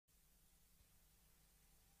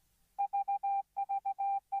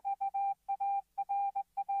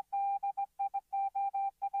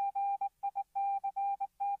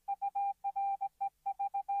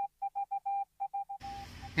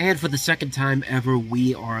And for the second time ever,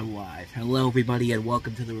 we are live. Hello, everybody, and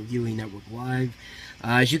welcome to the Reviewing Network Live.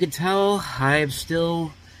 As you can tell, I'm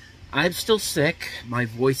still sick. My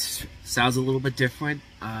voice sounds a little bit different.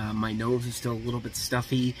 My nose is still a little bit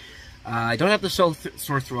stuffy. I don't have the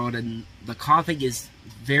sore throat, and the coughing is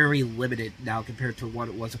very limited now compared to what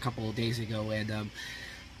it was a couple of days ago. And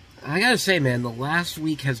I gotta say, man, the last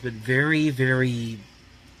week has been very.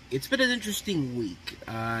 It's been an interesting week.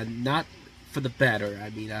 Not for the better. I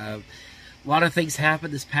mean, a lot of things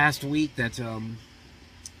happened this past week that,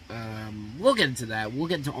 we'll get into that. We'll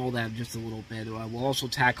get into all that in just a little bit. We'll also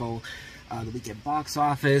tackle the weekend box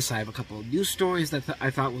office. I have a couple of news stories that I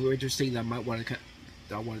thought were interesting that I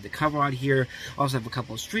wanted to cover on here. I also have a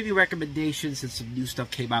couple of streaming recommendations since some new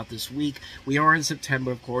stuff came out this week. We are in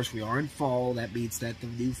September, of course. We are in fall. That means that the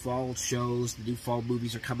new fall shows, the new fall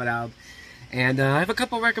movies are coming out. And I have a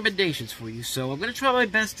couple of recommendations for you. So I'm going to try my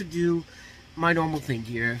best to do my normal thing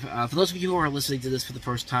here. For those of you who are listening to this for the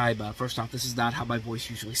first time, first off, this is not how my voice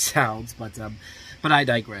usually sounds, but I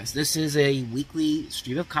digress. This is a weekly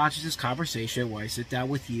stream of consciousness conversation where I sit down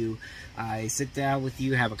with you.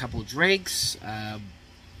 Have a couple of drinks, have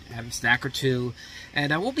a snack or two,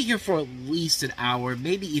 and I will be here for at least an hour,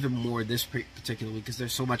 maybe even more this particular week, because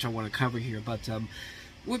there's so much I want to cover here, but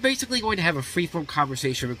we're basically going to have a free-form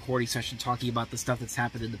conversation recording session talking about the stuff that's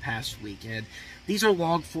happened in the past week, and these are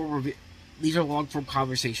long-form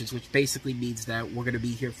conversations, which basically means that we're going to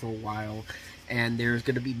be here for a while, and there's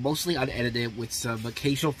going to be mostly unedited with some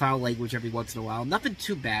occasional foul language every once in a while. Nothing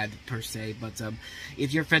too bad, per se, but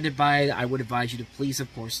if you're offended by it, I would advise you to please,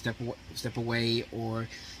 of course, step away, or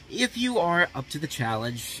if you are up to the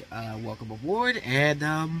challenge, welcome aboard,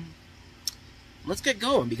 and let's get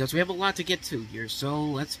going, because we have a lot to get to here, so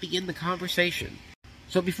let's begin the conversation.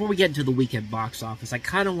 So before we get into the weekend box office, I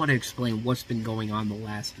kind of want to explain what's been going on the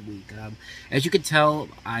last week. As you can tell,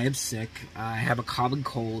 I am sick. I have a common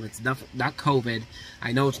cold. It's not COVID.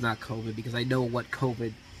 I know it's not COVID because I know what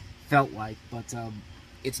COVID felt like, but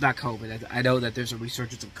it's not COVID. I know that there's a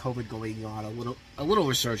resurgence of COVID going on, a little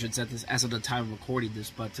resurgence as of the time of recording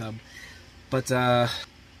this,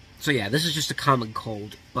 so yeah, this is just a common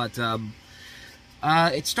cold, but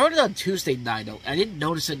it started on Tuesday night. I didn't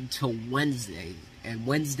notice it until Wednesday. And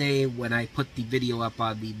Wednesday, when I put the video up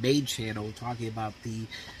on the main channel talking about the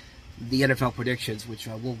NFL predictions, which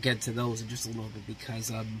we'll get to those in just a little bit,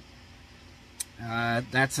 because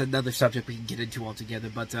that's another subject we can get into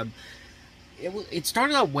altogether. But it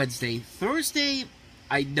started on Wednesday. Thursday,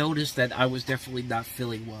 I noticed that I was definitely not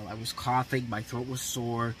feeling well. I was coughing, my throat was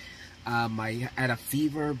sore, I had a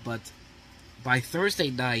fever, but by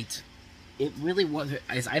Thursday night, it really wasn't.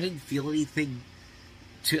 I didn't feel anything.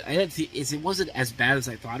 It wasn't as bad as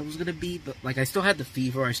I thought it was going to be, but like I still had the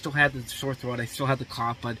fever, I still had the sore throat, I still had the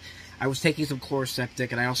cough, but I was taking some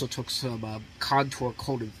Chloraseptic, and I also took some Contour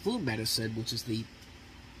cold and flu medicine, which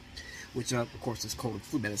of course is cold and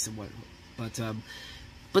flu medicine. But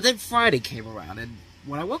then Friday came around, and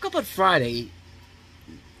when I woke up on Friday,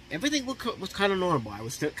 everything was kind of normal. I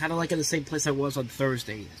was still kind of like in the same place I was on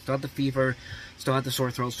Thursday. Still had the fever, still had the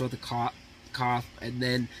sore throat, still had the cough, and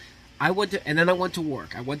then I went to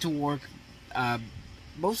work.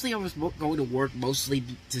 Mostly I was going to work mostly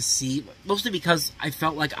because I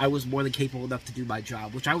felt like I was more than capable enough to do my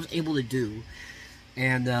job, which I was able to do.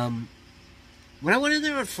 And when I went in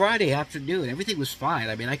there on Friday afternoon, everything was fine.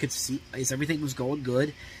 I mean, I could see everything was going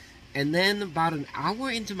good. And then about an hour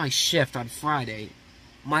into my shift on Friday,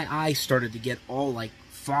 my eyes started to get all like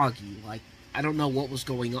foggy. Like, I don't know what was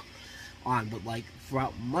going on, but like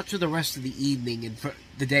throughout much of the rest of the evening and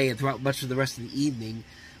the day, and throughout much of the rest of the evening,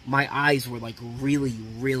 my eyes were like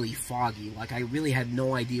really foggy. Like, I really had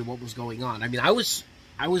no idea what was going on. I mean, I was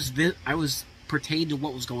pertained to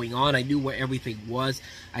what was going on. I knew where everything was.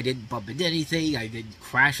 I didn't bump into anything. I didn't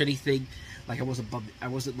crash anything. Like, I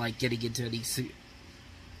wasn't like getting into any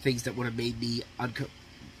things that would have made me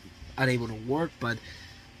unable to work, but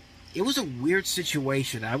it was a weird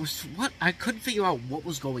situation. I couldn't figure out what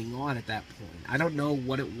was going on at that point. I don't know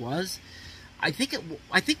what it was. I think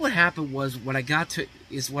what happened was when I got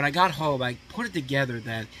home, I put it together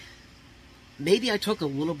that maybe I took a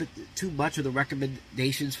little bit too much of the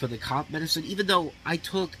recommendations for the cough medicine, even though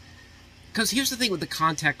because here's the thing with the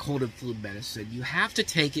contact cold and flu medicine, you have to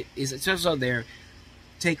take it. It says on there,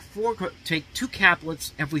 take 2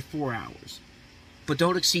 caplets every 4 hours, but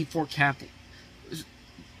don't exceed 4 caplets.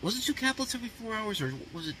 Was it 2 caplets every 4 hours, or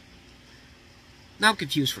was it? Now I'm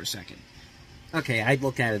confused for a second. Okay, I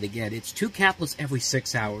looked at it again. It's 2 caplets every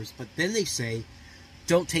 6 hours, but then they say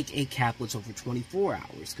don't take 8 caplets over 24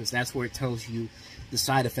 hours, because that's where it tells you the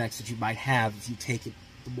side effects that you might have if you take it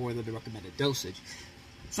more than the recommended dosage.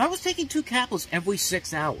 So I was taking 2 capsules every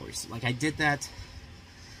 6 hours. Like, I did that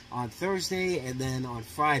on Thursday and then on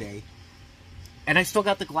Friday. And I still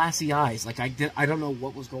got the glassy eyes. Like, I don't know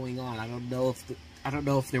what was going on. I don't know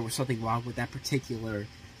if there was something wrong with that particular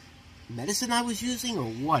medicine I was using or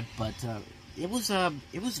what, but it was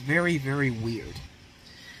very, very weird.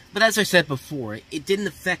 But as I said before, it didn't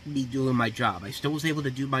affect me doing my job. I still was able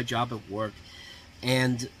to do my job at work,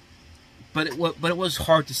 but it was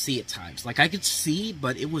hard to see at times. Like, I could see,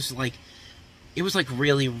 but it was like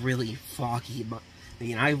really, really foggy. I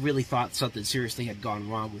mean, I really thought something seriously had gone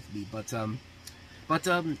wrong with me. But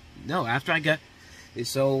no. After I got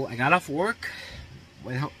off work,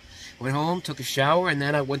 went home, took a shower, and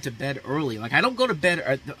then I went to bed early. Like, I don't go to bed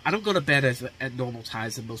at normal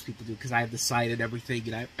times that most people do, because I have the site and everything,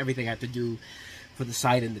 and everything I have to do for the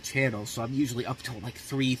site and the channel. So I'm usually up till like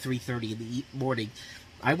 3:30 in the morning.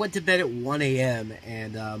 I went to bed at 1 a.m.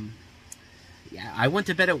 and yeah, I went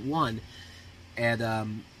to bed at 1,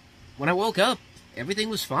 and when I woke up, everything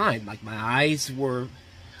was fine. Like, my eyes were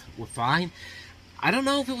fine. I don't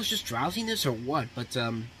know if it was just drowsiness or what, but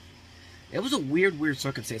it was a weird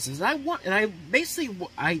circumstances. I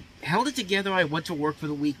held it together. I went to work for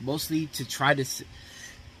the week mostly to try to.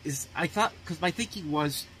 I thought, because my thinking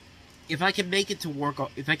was, if I can make it through work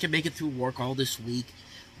all this week,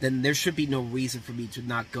 then there should be no reason for me to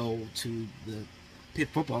not go to the Pitt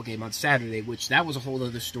football game on Saturday, which that was a whole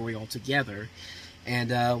other story altogether.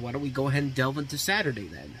 And why don't we go ahead and delve into Saturday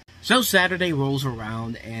then? So Saturday rolls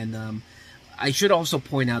around, and I should also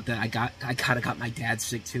point out that I kind of got my dad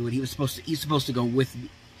sick too, and he's supposed to go with me.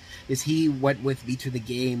 He went with me to the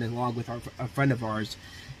game along with a friend of ours,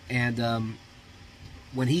 and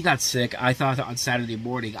when he got sick, I thought on Saturday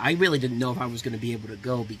morning, I really didn't know if I was going to be able to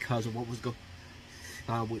go because of what was going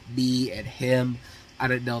on with me and him. I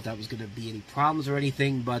didn't know if that was going to be any problems or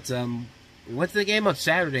anything, but we went to the game on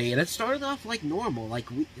Saturday, and it started off like normal.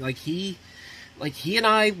 He and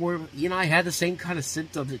I had the same kind of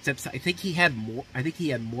symptoms, except I think he had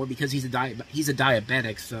more because he's a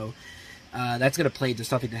diabetic. So that's going to play into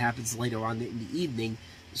something that happens later on in the evening.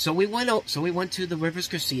 So we went to the Rivers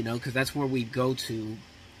Casino, because that's where we go to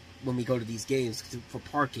when we go to these games for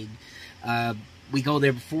parking. We go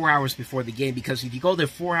there 4 hours before the game, because if you go there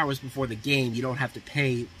 4 hours before the game, you don't have to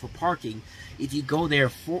pay for parking. If you go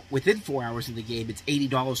there within 4 hours of the game, it's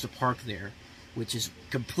 $80 to park there, which is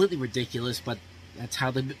completely ridiculous, but that's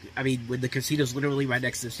how when the casino's literally right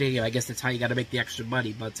next to the stadium, I guess that's how you got to make the extra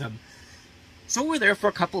money. But so we're there for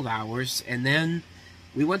a couple of hours, and then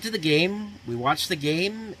we went to the game, we watched the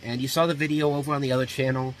game, and you saw the video over on the other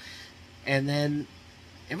channel, and then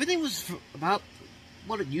everything was about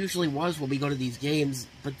what it usually was when we go to these games.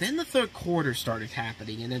 But then the third quarter started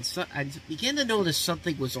happening, and then I began to notice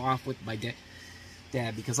something was off with my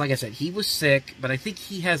dad, because like I said, he was sick, but I think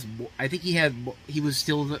he got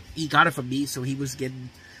it from me, so he was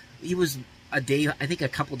a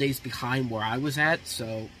couple days behind where I was at,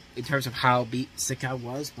 so in terms of how sick I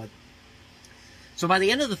was. But so by the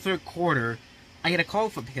end of the third quarter, I had a call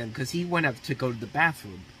from him, because he went up to go to the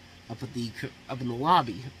bathroom up in the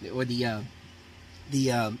lobby, or the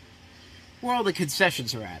where all the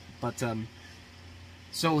concessions are at. But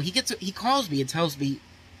so he calls me and tells me,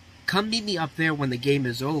 come meet me up there when the game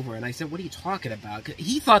is over. And I said, what are you talking about?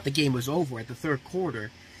 He thought the game was over at the third quarter.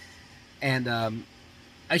 And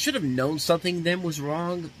I should have known something then was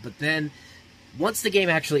wrong. But then, once the game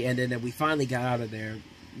actually ended and we finally got out of there,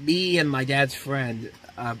 me and my dad's friend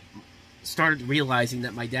started realizing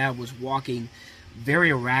that my dad was walking very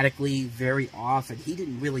erratically, very off. And he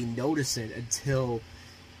didn't really notice it until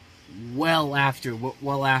well after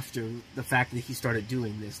the fact that he started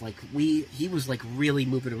doing this. Like, he was like really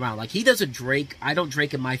moving around. Like, he doesn't drink. I don't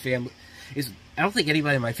drink in my family. I don't think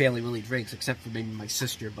anybody in my family really drinks, except for maybe my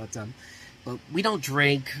sister. But we don't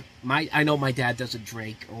drink. I know my dad doesn't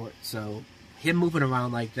drink, so him moving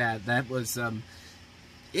around like that was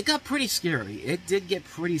it got pretty scary. It did get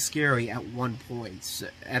pretty scary at one point,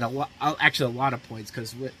 actually a lot of points,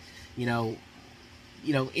 because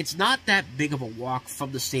it's not that big of a walk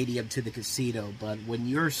from the stadium to the casino, but when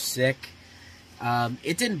you're sick,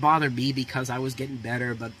 it didn't bother me because I was getting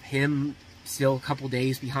better, but him still a couple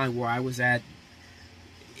days behind where I was at,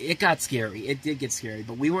 it got scary. It did get scary,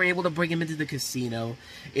 but we were able to bring him into the casino.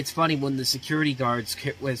 It's funny, when the security guards,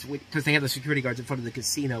 because they have the security guards in front of the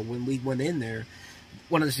casino, when we went in there,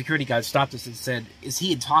 one of the security guards stopped us and said, is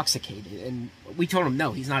he intoxicated? And we told him,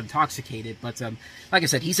 no, he's not intoxicated. But like I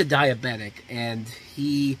said, he's a diabetic. And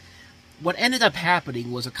what ended up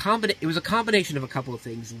happening was it was a combination of a couple of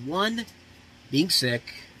things. One, being sick.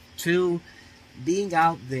 Two, being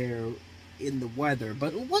out there in the weather.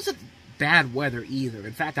 But it wasn't bad weather either.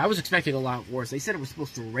 In fact, I was expecting a lot worse. They said it was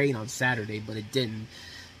supposed to rain on Saturday, but it didn't.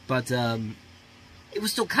 But it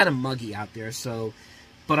was still kind of muggy out there. So,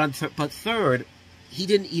 but third, he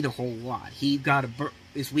didn't eat a whole lot. We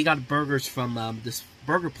got burgers from this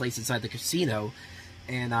burger place inside the casino,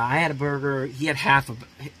 and I had a burger. He had half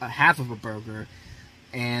of a burger,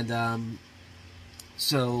 and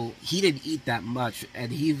so he didn't eat that much.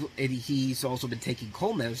 And he's also been taking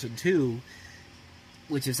cold medicine too,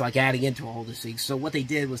 which is like adding into all this thing. So what they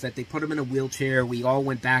did was that they put him in a wheelchair. We all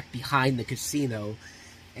went back behind the casino,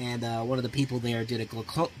 and one of the people there did a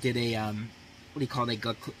what do you call it?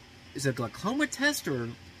 Is it a glaucoma test or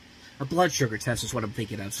a blood sugar test? Is what I'm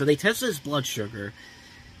thinking of. So they tested his blood sugar,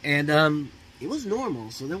 and it was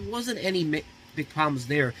normal. So there wasn't any big problems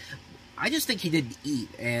there. I just think he didn't eat,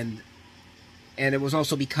 and it was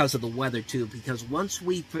also because of the weather too. Because once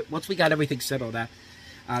we got everything settled out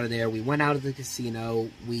of there, we went out of the casino.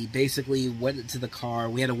 We basically went into the car.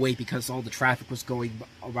 We had to wait because all the traffic was going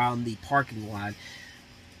around the parking lot.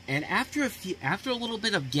 And after a little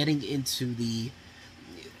bit of getting into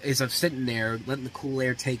as I'm sitting there, letting the cool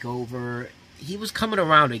air take over, he was coming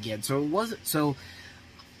around again. So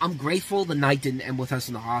I'm grateful the night didn't end with us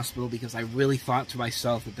in the hospital, because I really thought to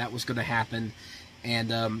myself that was going to happen,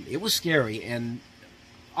 and it was scary. And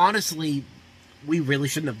honestly, we really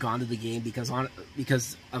shouldn't have gone to the game because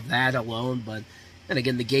of that alone. But then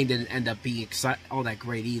again, the game didn't end up being all that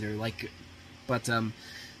great either. But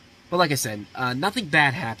like I said, nothing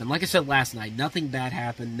bad happened. Like I said last night, nothing bad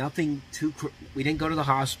happened. Nothing we didn't go to the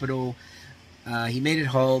hospital. He made it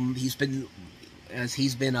home. He's been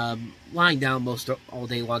lying down all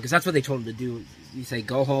day long, because that's what they told him to do. You say,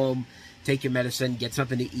 go home, take your medicine, get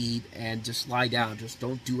something to eat, and just lie down. Just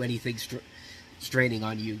don't do anything straining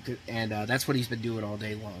on you. And that's what he's been doing all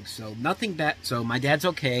day long. So nothing bad. So my dad's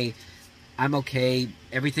okay. I'm okay.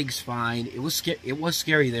 Everything's fine. It was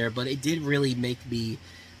scary there, but it did really make me.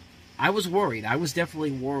 I was worried. I was definitely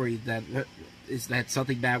worried that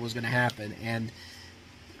something bad was going to happen. And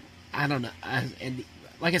I don't know. And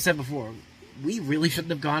like I said before, we really shouldn't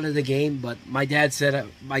have gone to the game. But my dad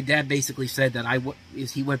basically said that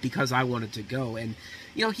he went because I wanted to go. And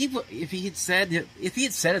if he had said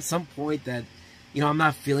at some point that, I'm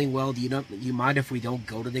not feeling well, do you mind if we don't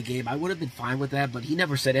go to the game, I would have been fine with that. But he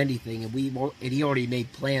never said anything, and he already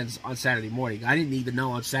made plans on Saturday morning. I didn't even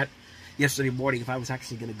know yesterday morning if I was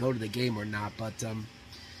actually going to go to the game or not. But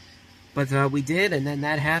we did, and then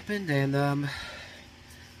that happened, and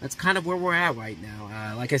that's kind of where we're at right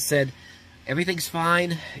now. Like I said, everything's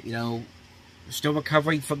fine. We're still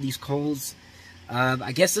recovering from these colds.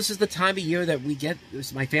 I guess this is the time of year that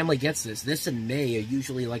my family gets this. This and May are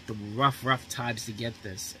usually like the rough times to get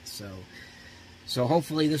this. So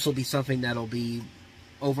hopefully this will be something that'll be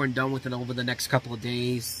over and done with it over the next couple of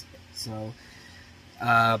days. So,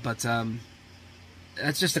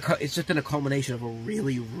 it's just been a culmination of a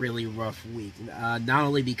really, really rough week. Not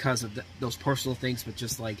only because of those personal things, but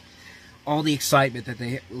just like all the excitement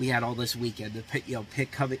that we had all this weekend. The Pitt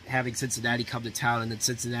having Cincinnati come to town, and then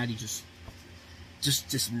Cincinnati just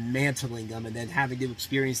dismantling them, and then having to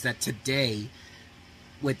experience that today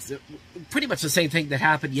with pretty much the same thing that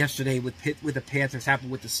happened yesterday with the Panthers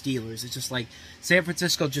happened with the Steelers. It's just like San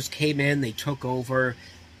Francisco just came in, they took over,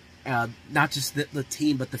 not just the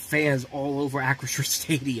team, but the fans all over Acrisure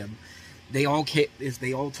Stadium. They all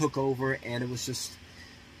took over, and it was just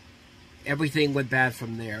everything went bad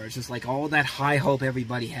from there. It's just like all that high hope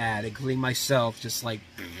everybody had, including myself, just like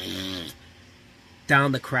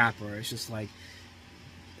down the crapper. It's just like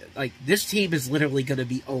this team is literally going to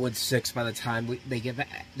be 0-6 by the time they get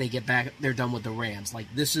back. They're done with the Rams. Like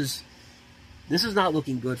this is not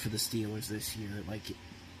looking good for the Steelers this year. Like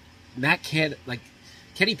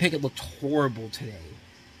Kenny Pickett looked horrible today.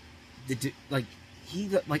 I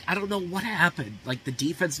don't know what happened. Like the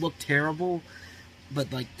defense looked terrible,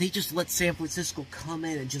 but like they just let San Francisco come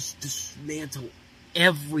in and just dismantle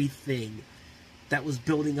everything that was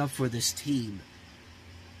building up for this team.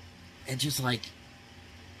 And just like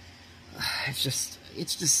it's just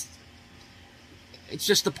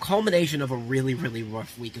the culmination of a really, really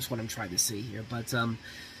rough week is what I'm trying to say here.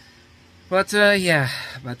 We've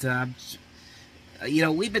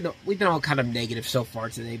been all kind of negative so far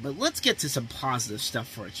today, but let's get to some positive stuff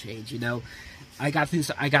for a change. I got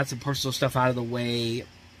some personal stuff out of the way.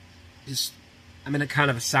 I'm in a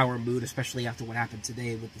kind of a sour mood, especially after what happened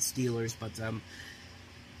today with the Steelers.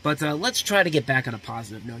 But let's try to get back on a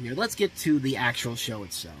positive note here. Let's get to the actual show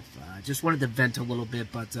itself. Just wanted to vent a little bit,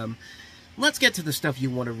 but let's get to the stuff you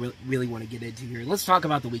really want to get into here. Let's talk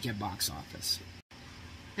about the weekend box office.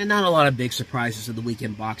 And not a lot of big surprises in the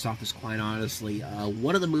weekend box office, quite honestly.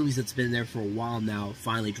 One of the movies that's been there for a while now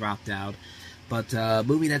finally dropped out. But a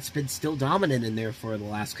movie that's been still dominant in there for the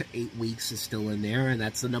last 8 weeks is still in there, and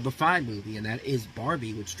that's the number 5 movie, and that is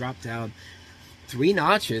Barbie, which dropped down 3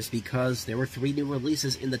 notches because there were 3 new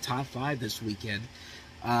releases in the top 5 this weekend.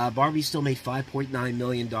 Barbie still made $5.9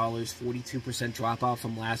 million, 42% drop off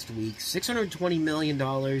from last week, $620 million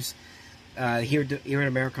here in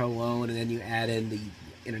America alone, and then you add in the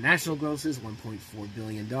international grosses, $1.4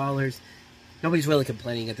 billion. Nobody's really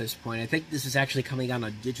complaining at this point. I think this is actually coming out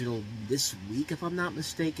on digital this week, if I'm not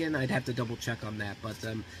mistaken. I'd have to double check on that. But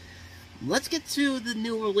let's get to the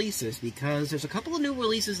new releases, because there's a couple of new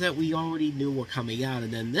releases that we already knew were coming out,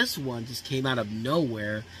 and then this one just came out of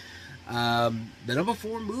nowhere. The number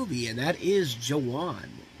 4 movie, and that is Jawan,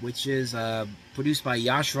 which is produced by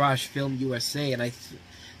Yash Raj Film USA, and I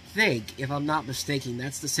think, if I'm not mistaken,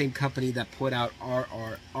 that's the same company that put out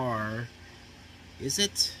RRR. Is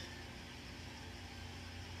it?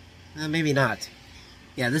 Maybe not.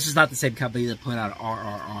 Yeah, this is not the same company that put out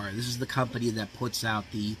RRR. This is the company that puts out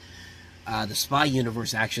the spy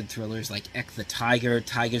universe action thrillers like Ek the Tiger,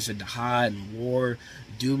 Tigers in Daha and War,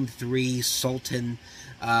 Doom 3, Sultan.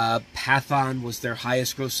 Python was their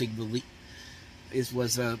highest grossing release. It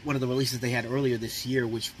was one of the releases they had earlier this year,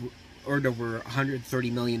 which earned over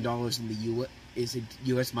 $130 million in the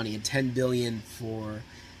U.S. money and $10 billion for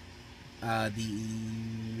I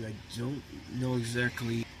don't know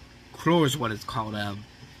exactly. Crow is what it's called,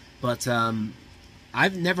 but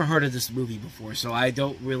I've never heard of this movie before, so I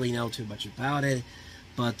don't really know too much about it.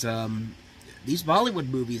 But these Bollywood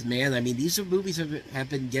movies, man, I mean, these are movies that have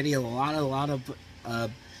been getting a lot of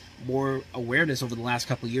more awareness over the last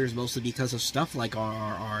couple of years, mostly because of stuff like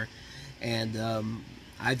RRR. And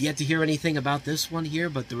I've yet to hear anything about this one here,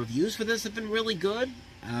 but the reviews for this have been really good.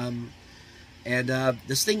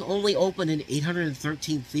 This thing only opened in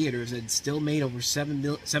 813 theaters and still made over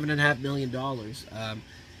 $7.5 million.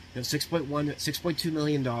 $6.2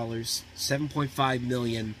 million, $7.5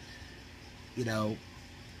 million. You know,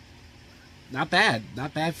 not bad.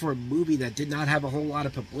 Not bad for a movie that did not have a whole lot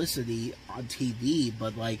of publicity on TV,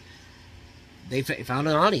 but like they found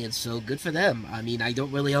an audience, so good for them. I mean, I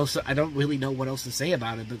don't really know what else to say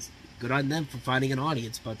about it, but good on them for finding an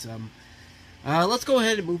audience. But let's go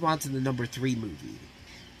ahead and move on to the number 3 movie.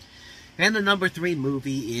 And the number 3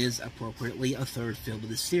 movie is appropriately a third film of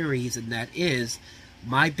the series, and that is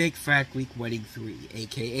My Big Fat Greek Wedding 3,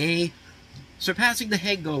 aka surpassing The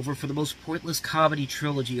Hangover for the most pointless comedy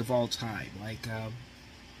trilogy of all time. Like,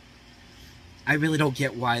 I really don't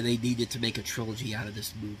get why they needed to make a trilogy out of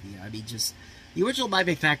this movie. I mean, just the original My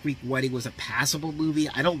Big Fat Greek Wedding was a passable movie.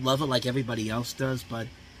 I don't love it like everybody else does, but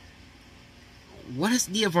what has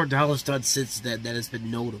Nia Vardalos done since then that has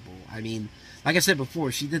been notable? I mean, like I said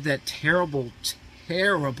before, she did that terrible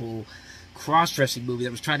cross-dressing movie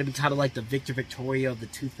that was trying to be kind of like the Victor Victoria of the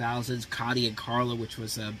 2000s, Connie and Carla, which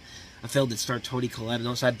was a film that starred Toni Collette and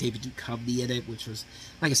also had David Duchovny in it, which was,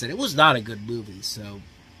 like I said, it was not a good movie. So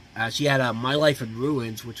she had My Life in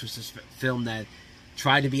Ruins, which was this film that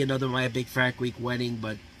tried to be another My Big Fat Greek Wedding,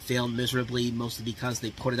 but failed miserably, mostly because they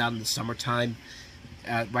put it out in the summertime,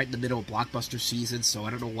 right in the middle of blockbuster season, so I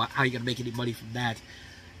don't know how you're going to make any money from that.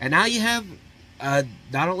 And now you have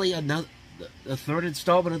not only a third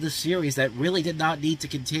installment of this series that really did not need to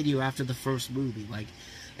continue after the first movie. Like,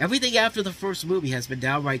 everything after the first movie has been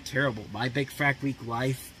downright terrible. My Big Fat Greek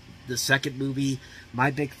Life, the second movie, My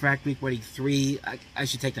Big Fat Greek Wedding 3, I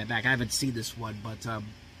should take that back, I haven't seen this one, but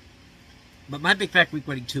My Big Fat Greek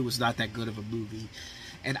Wedding 2 was not that good of a movie.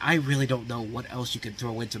 And I really don't know what else you can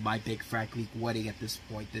throw into My Big Fat Greek Wedding at this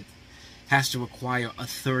point that has to require a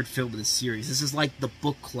third film in the series. This is like the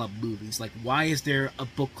book club movies. Like, why is there a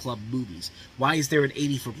book club movies? Why is there an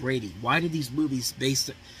 80 for Brady? Why are these movies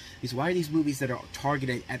that are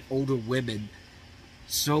targeted at older women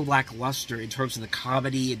so lackluster in terms of the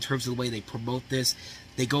comedy, in terms of the way they promote this?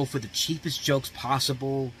 They go for the cheapest jokes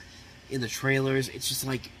possible in the trailers. It's just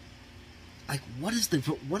like what is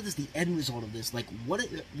the end result of this? Like,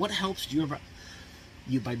 what helps you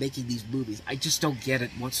by making these movies? I just don't get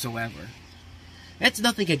it whatsoever. That's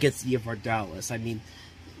nothing against Nia Vardalos. I mean,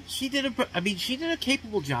 she did a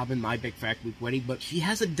capable job in My Big Fat Greek Wedding, but she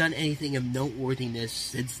hasn't done anything of noteworthiness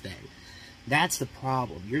since then. That's the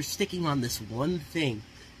problem. You're sticking on this one thing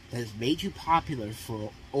that has made you popular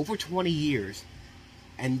for over 20 years,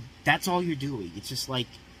 and that's all you're doing. It's just like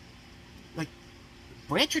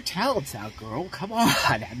branch your talents out, girl. Come on.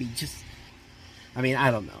 I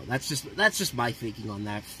don't know. That's just my thinking on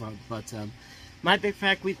that front. But My Big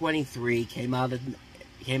Fat Greek Wedding 3 came out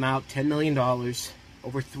 $10 million,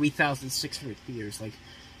 over 3,600 theaters. Like,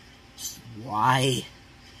 Why?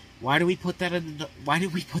 Why do we put that in the, why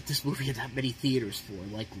did we put this movie in that many theaters for?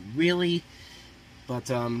 Like, really? But,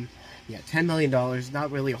 yeah, $10 million,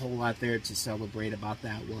 not really a whole lot there to celebrate about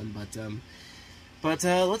that one, but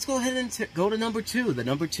let's go ahead and go to number 2. The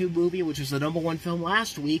number 2 movie, which was the number 1 film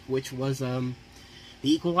last week, which was, The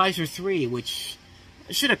Equalizer 3, which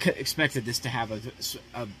I should have expected this to have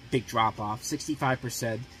a big drop-off,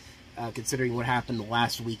 65%, considering what happened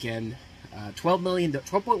last weekend. $12.1 million,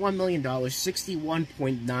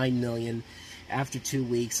 $61.9 million after 2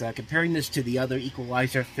 weeks. Comparing this to the other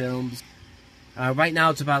Equalizer films, right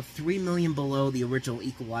now it's about $3 million below the original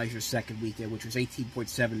Equalizer second weekend, which was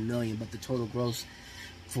 $18.7 million, but the total gross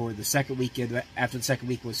for the second weekend after the second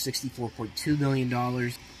week was $64.2 million.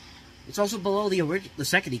 It's also below the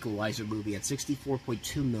second Equalizer movie at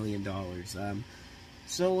 $64.2 million.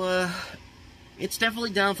 So it's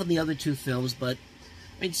definitely down from the other 2 films, but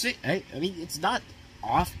I mean, it's not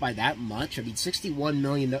off by that much. I mean,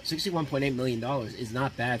 $61.8 million is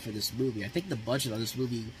not bad for this movie. I think the budget on this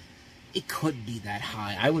movie, it could be that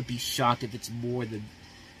high. I would be shocked if it's more than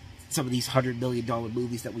some of these $100 million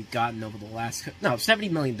movies that we've gotten over the last... No,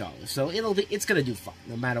 $70 million. So it's going to do fine,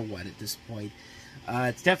 no matter what at this point.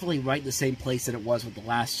 It's definitely right in the same place that it was with the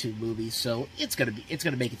last 2 movies, so it's going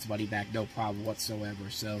to make its money back, no problem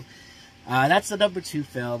whatsoever. So... that's the number 2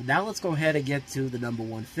 film. Now let's go ahead and get to the number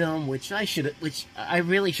 1 film, which I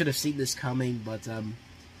really should have seen this coming, but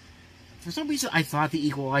for some reason I thought The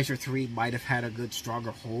Equalizer 3 might have had a good,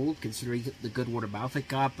 stronger hold, considering the good word of mouth it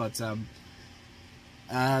got, but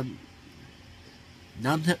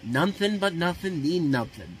nothing but nothing mean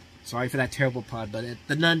nothing. Sorry for that terrible pun, but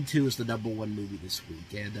The Nun 2 is the number 1 movie this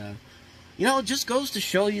week, and you know, it just goes to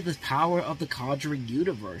show you the power of the Conjuring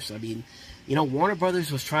universe. I mean, you know, Warner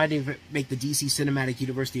Brothers was trying to make the DC Cinematic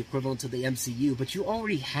Universe the equivalent to the MCU, but you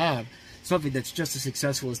already have something that's just as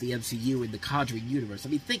successful as the MCU in the Conjuring universe. I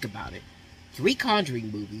mean, think about it. 3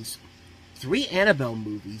 Conjuring movies, 3 Annabelle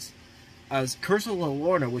movies, Curse of La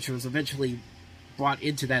Llorona, which was eventually brought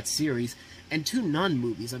into that series, and 2 Nun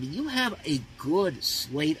movies. I mean, you have a good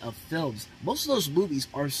slate of films. Most of those movies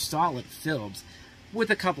are solid films, with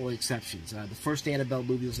a couple of exceptions. The first Annabelle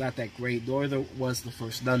movie was not that great, nor was the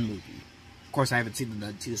first Nun movie. Of course, I haven't seen The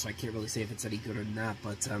Nun 2, so I can't really say if it's any good or not,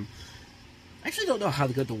 but I actually don't know how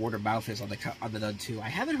good the word of mouth is on The Nun 2. I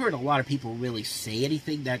haven't heard a lot of people really say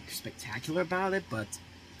anything that spectacular about it, but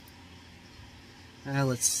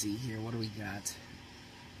let's see here. What do we got?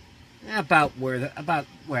 About where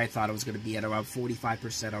I thought it was going to be, at around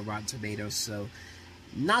 45% on Rotten Tomatoes, so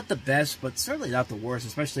not the best, but certainly not the worst,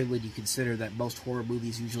 especially when you consider that most horror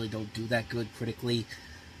movies usually don't do that good critically.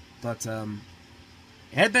 But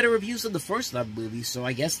it had better reviews than the first Nun movie, so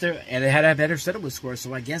I guess and it had a better cinema score,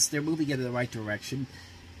 so I guess they're moving in the right direction.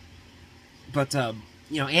 But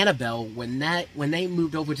you know, Annabelle, when they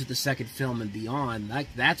moved over to the second film and beyond,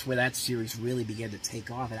 that's where that series really began to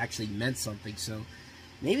take off. It actually meant something. So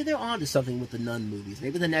maybe they're on to something with the Nun movies.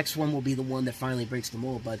 Maybe the next one will be the one that finally breaks the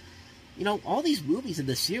mold. But you know, all these movies in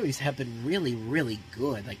the series have been really, really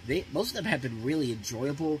good. Like most of them have been really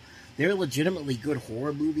enjoyable. They're legitimately good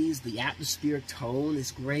horror movies. The atmospheric tone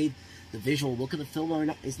is great. The visual look of the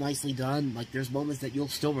film is nicely done. Like, there's moments that you'll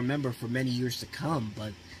still remember for many years to come.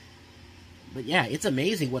 But yeah, it's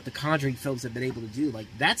amazing what the Conjuring films have been able to do. Like,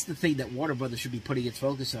 that's the thing that Warner Brothers should be putting its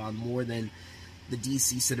focus on more than the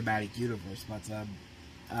DC Cinematic Universe. But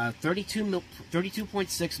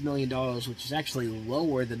 $32.6 million, which is actually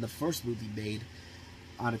lower than the first movie made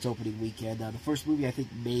on its opening weekend. The first movie, I think,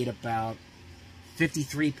 made about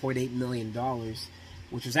 $53.8 million,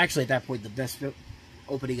 which was actually at that point the best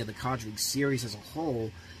opening of the Conjuring series as a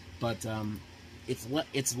whole, but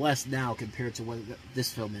it's less now compared to what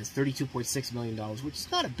this film is, $32.6 million, which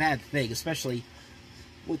is not a bad thing, especially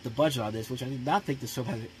with the budget on this, which I do not think this film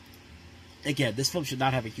has. Again, this film should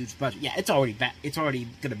not have a huge budget. Yeah, it's already back. It's already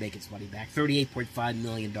going to make its money back. $38.5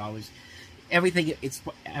 million. Everything, it's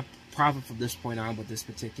profit from this point on with this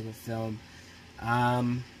particular film.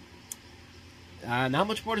 Not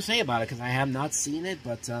much more to say about it because I have not seen it,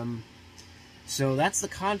 but so that's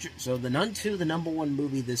so The Nun 2, the number 1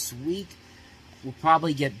 movie this week, will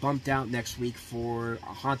probably get bumped out next week for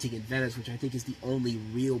A Haunting in Venice, which I think is the only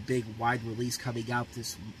real big wide release coming out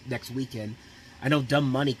this next weekend. I know Dumb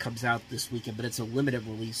Money comes out this weekend, but it's a limited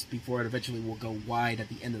release before it eventually will go wide at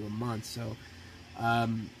the end of the month. So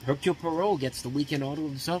Hercule Poirot gets the weekend all to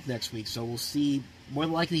himself next week, so we'll see. More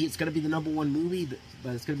than likely, it's going to be the number 1 movie,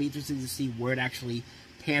 but it's going to be interesting to see where it actually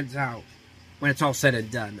pans out when it's all said and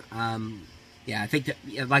done. Yeah, I think that,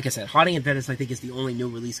 like I said, Haunting in Venice, I think, is the only new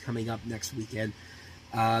release coming up next weekend.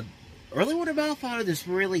 early word of mouth on it is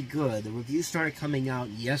really good. The reviews started coming out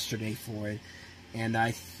yesterday for it, and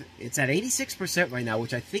it's at 86% right now,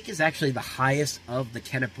 which I think is actually the highest of the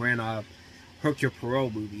Kenneth Branagh Hercule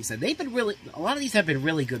Poirot movies. And they've been a lot of these have been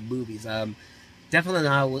really good movies. Definitely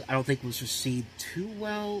not, I don't think was received too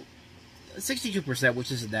well. 62%,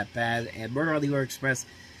 which isn't that bad, and Murder on the Orient Express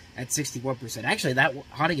at 61%. Actually, that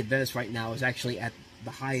Haunting in Venice right now is actually at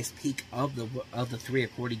the highest peak of the three,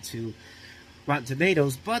 according to Rotten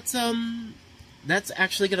Tomatoes. But that's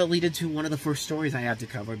actually going to lead into one of the first stories I have to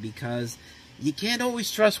cover, because you can't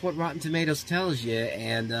always trust what Rotten Tomatoes tells you.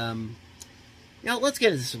 And let's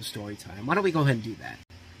get into some story time. Why don't we go ahead and do that?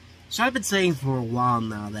 So I've been saying for a while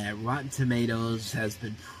now that Rotten Tomatoes has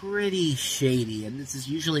been pretty shady, and this is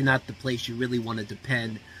usually not the place you really want to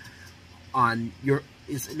depend on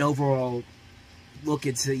is an overall look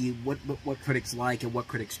into what critics like and what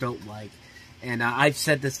critics don't like. And I've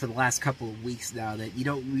said this for the last couple of weeks now, that you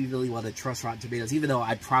don't really want to trust Rotten Tomatoes, even though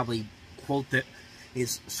I probably quote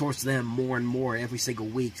source them more and more every single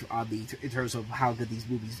week in terms of how good these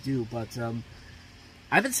movies do. But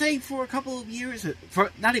I've been saying for a couple of years,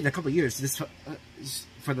 not even a couple of years,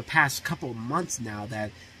 for the past couple of months now,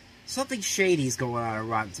 that something shady is going on at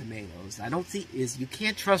Rotten Tomatoes. I don't think you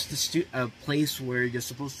can't trust a place where you're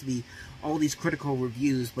supposed to be all these critical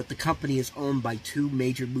reviews, but the company is owned by two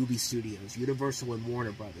major movie studios, Universal and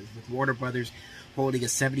Warner Brothers, with Warner Brothers holding a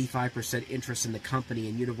 75% interest in the company,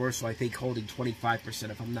 and Universal, I think, holding 25%,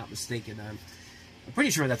 if I'm not mistaken. I'm pretty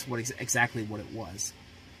sure that's exactly what it was.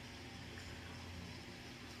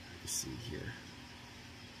 Let's see here.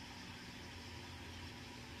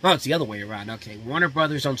 Oh, it's the other way around. Okay, Warner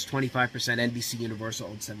Brothers owns 25%, NBC Universal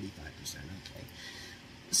owns 75%. Okay.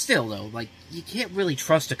 Still, though, you can't really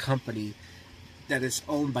trust a company that is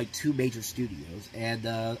owned by two major studios. And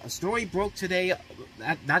a story broke today,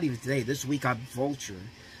 not even today, this week on Vulture.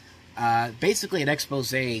 Basically an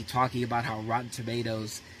expose talking about how Rotten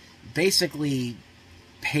Tomatoes basically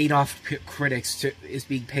paid off critics,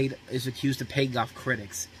 is accused of paying off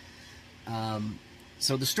critics.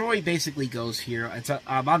 So the story basically goes here. It's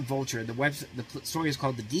on Vulture. The story is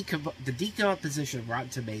called The Decomposition of Rotten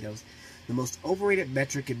Tomatoes. The most overrated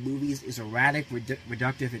metric in movies is erratic,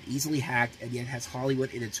 reductive, and easily hacked, and yet has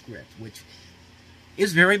Hollywood in its grip, which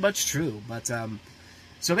is very much true. But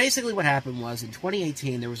so basically what happened was, in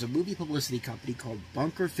 2018, there was a movie publicity company called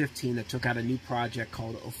Bunker 15 that took out a new project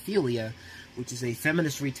called Ophelia, which is a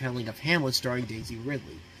feminist retelling of Hamlet starring Daisy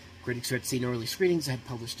Ridley. Critics who had seen early screenings had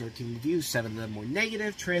published 13 reviews, 7 of them were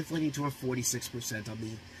negative, translating to a 46% on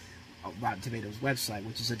the Rotten Tomatoes website,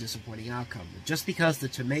 which is a disappointing outcome. But just because the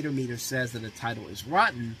tomato meter says that a title is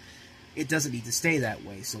rotten, it doesn't need to stay that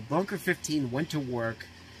way. So Bunker 15 went to work.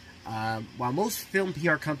 While most film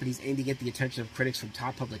PR companies aim to get the attention of critics from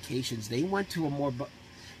top publications, they went to a more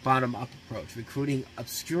bottom-up approach, recruiting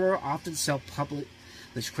obscure, often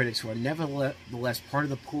self-published critics who are nevertheless part of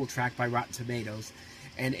the pool tracked by Rotten Tomatoes.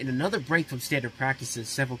 And in another break from standard practices,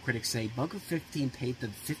 several critics say Bunker 15 paid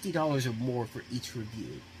them $50 or more for each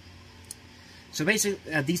review. So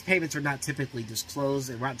basically, these payments are not typically disclosed,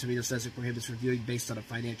 and Rotten Tomatoes says it prohibits reviewing based on a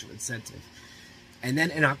financial incentive. And then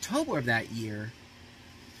in October of that year,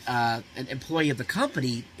 an employee of the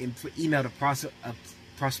company emailed a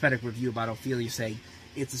prosthetic review about Ophelia saying,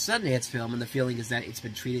 "It's a Sundance film, and the feeling is that it's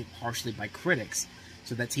been treated harshly by critics,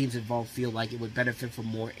 so that teams involved feel like it would benefit from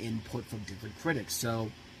more input from different critics." So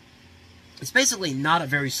it's basically not a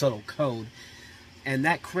very subtle code, and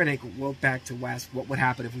that critic wrote back to ask what would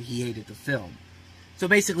happen if he hated the film. So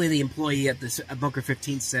basically the employee at Bunker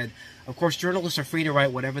 15 said, "Of course, journalists are free to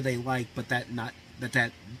write whatever they like, but that,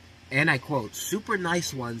 and I quote, super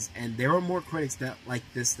nice ones, and there are more critics that like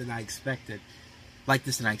this than I expected,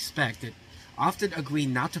 often agree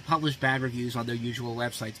not to publish bad reviews on their usual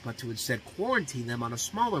websites, but to instead quarantine them on a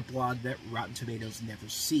smaller blog that Rotten Tomatoes never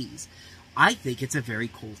sees. I think it's a very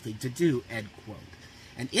cool thing to do," end quote.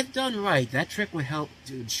 And if done right, that trick would help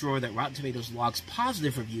to ensure that Rotten Tomatoes logs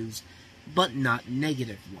positive reviews, but not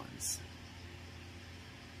negative ones.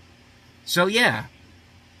 So yeah,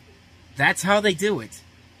 that's how they do it.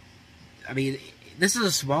 I mean, this is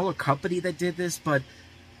a smaller company that did this, but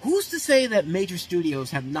who's to say that major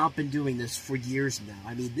studios have not been doing this for years now?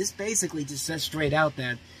 I mean, this basically just says straight out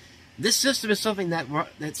that this system is something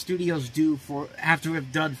that studios have to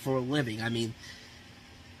have done for a living. I mean,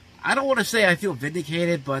 I don't want to say I feel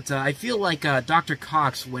vindicated, but I feel like Dr.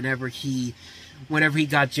 Cox whenever he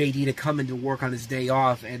got JD to come into work on his day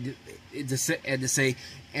off and to say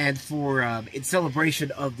in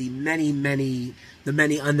celebration of the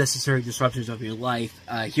many unnecessary disruptions of your life,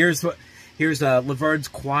 here's Laverne's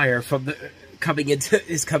choir coming in to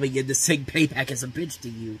sing "Payback as a Bitch" to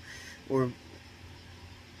you. or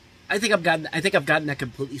I think I've gotten that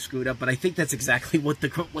completely screwed up, but I think that's exactly what the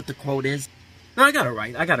quote is. No, I got it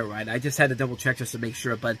right. I just had to double check just to make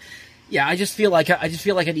sure, but yeah, I just feel like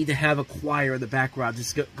I need to have a choir in the background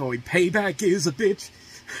just going, "Payback is a bitch,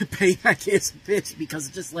 payback is a bitch," because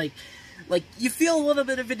it's just like you feel a little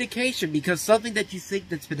bit of vindication because something that you think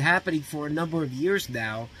that's been happening for a number of years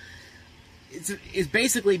now is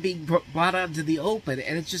basically being brought out into the open,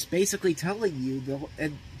 and it's just basically telling you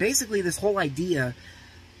and basically this whole idea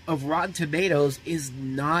of Rotten Tomatoes is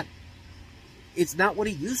not. It's not what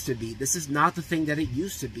it used to be. This is not the thing that it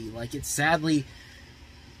used to be. Like, it's sadly,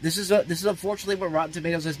 this is unfortunately what Rotten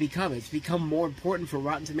Tomatoes has become. It's become more important for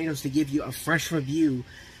Rotten Tomatoes to give you a fresh review,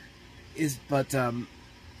 is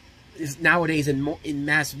nowadays in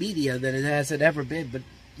mass media than it has ever been. But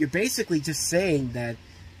you're basically just saying that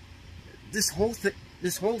this whole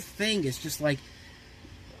thing is just like.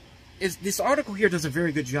 This article here does a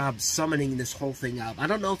very good job summoning this whole thing up. I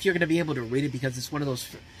don't know if you're going to be able to read it because it's one of those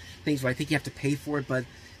things where I think you have to pay for it, but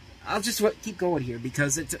I'll just keep going here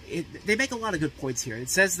because they make a lot of good points here. It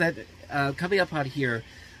says that coming up out here,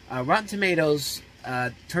 Rotten Tomatoes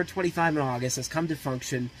turned 25 in August, has come to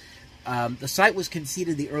function. The site was conceived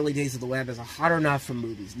in the early days of the web as a hot or not for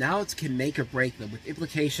movies. Now it can make or break them with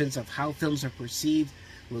implications of how films are perceived,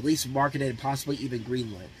 released, marketed, and possibly even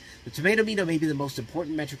greenlit. The tomato meter may be the most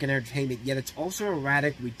important metric in entertainment, yet it's also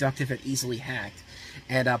erratic, reductive, and easily hacked.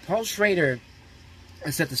 And Paul Schrader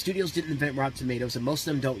said the studios didn't invent Rotten Tomatoes, and most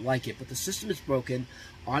of them don't like it, but the system is broken,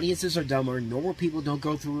 audiences are dumber, normal people don't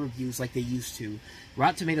go through reviews like they used to.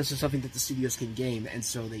 Rotten Tomatoes is something that the studios can game, and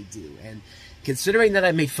so they do. And considering that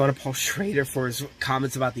I made fun of Paul Schrader for his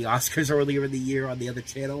comments about the Oscars earlier in the year on the other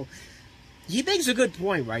channel, he makes a good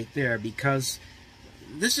point right there, because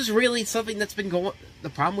this is really something that's been the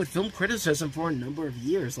problem with film criticism for a number of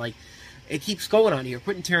years. Like, it keeps going on here.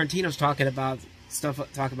 Quentin Tarantino's talking about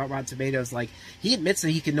Rotten Tomatoes. Like, he admits that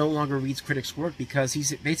he can no longer read critics' work because he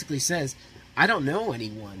basically says, I don't know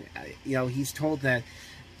anyone. He's told that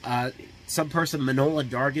some person, Manohla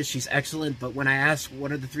Dargis, she's excellent, but when I asked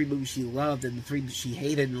what are the 3 movies she loved and the 3 she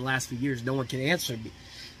hated in the last few years, no one can answer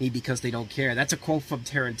me because they don't care. That's a quote from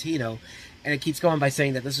Tarantino. And it keeps going by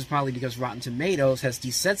saying that this is probably because Rotten Tomatoes has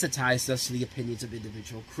desensitized us to the opinions of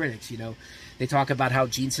individual critics. They talk about how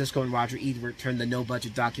Gene Siskel and Roger Ebert turned the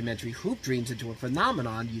no-budget documentary Hoop Dreams into a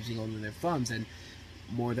phenomenon using only their funds, and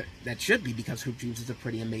more that should be because Hoop Dreams is a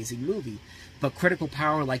pretty amazing movie. But critical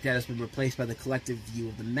power like that has been replaced by the collective view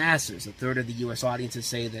of the masses. A third of the U.S. audiences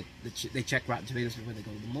say that they check Rotten Tomatoes before they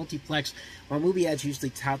go to the multiplex, while movie ads usually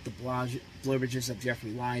tout the blurbages of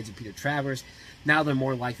Jeffrey Lyons and Peter Travers. Now they're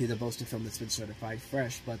more likely to boast a film that's been certified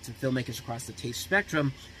fresh. But to filmmakers across the taste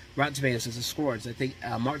spectrum, Rotten Tomatoes has a score. I think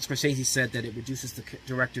Martin Scorsese said that it reduces the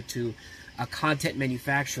director to a content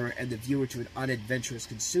manufacturer and the viewer to an unadventurous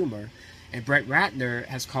consumer. And Brett Ratner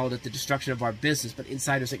has called it the destruction of our business, but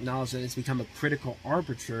insiders acknowledge that it's become a critical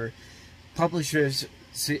arbiter. Publishers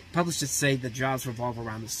say the jobs revolve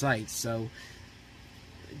around the site. So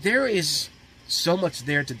there is so much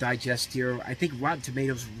there to digest here. I think Rotten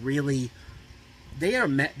Tomatoes really, they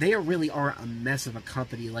really are a mess of a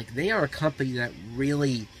company. Like, they are a company that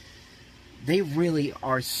they really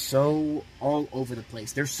are so all over the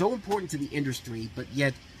place. They're so important to the industry, but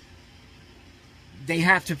yet they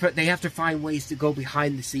have to find ways to go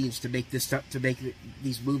behind the scenes to make this stuff, to make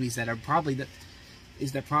these movies that are probably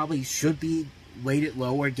probably should be weighted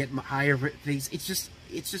lower, get higher things. It's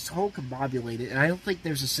just whole combobulated, and I don't think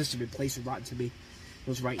there's a system in place with Rotten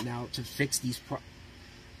Tomatoes right now to fix these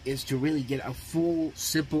is to really get a full,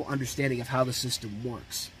 simple understanding of how the system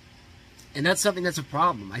works. And that's something that's a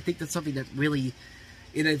problem. I think that's something that really,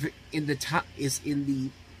 in the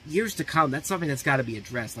years to come, that's something that's got to be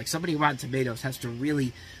addressed. Like, somebody at Rotten Tomatoes has to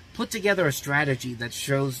really put together a strategy that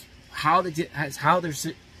shows how their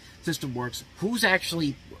system works, who's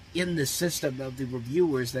actually in the system of the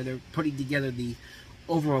reviewers that are putting together the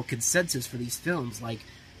overall consensus for these films. Like,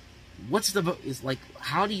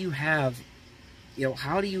 how do you have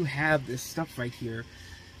this stuff right here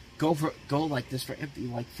go like this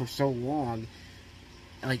for so long?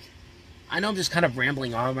 Like, I know I'm just kind of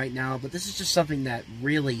rambling on right now, but this is just something that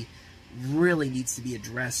really, really needs to be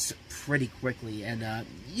addressed pretty quickly. And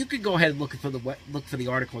you could go ahead and look for the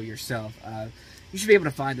article yourself. You should be able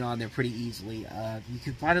to find it on there pretty easily. You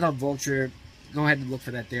can find it on Vulture. Go ahead and look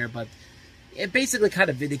for that there. But it basically kind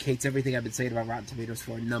of vindicates everything I've been saying about Rotten Tomatoes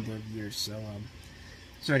for a number of years.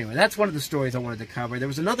 So anyway, that's one of the stories I wanted to cover. There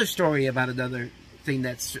was another story about another thing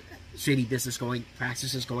that's shady business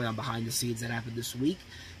practices going on behind the scenes that happened this week,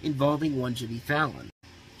 involving one Jimmy Fallon.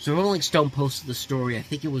 So Rolling Stone posted the story, I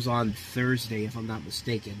think it was on Thursday, if I'm not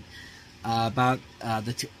mistaken.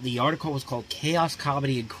 The article was called "Chaos,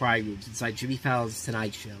 Comedy, and Crime Rooms Inside Jimmy Fallon's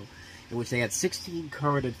Tonight Show," in which they had 16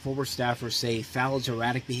 current and former staffers say Fallon's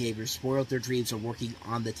erratic behavior spoiled their dreams of working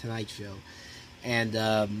on the Tonight Show.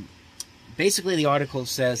 And basically, the article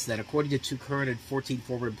says that according to 2 current and 14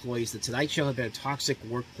 former employees, the Tonight Show had been a toxic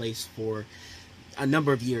workplace for a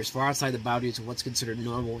number of years, far outside the boundaries of what's considered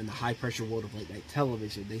normal in the high-pressure world of late-night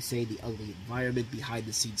television. They say the ugly environment behind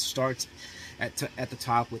the scenes starts at the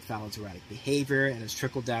top with Fallon's erratic behavior and has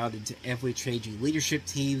trickled down into every changing leadership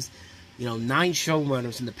teams. 9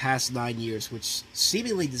 showrunners in the past 9 years, which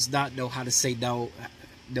seemingly does not know how to say no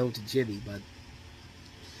to Jimmy.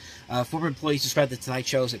 But former employees described the Tonight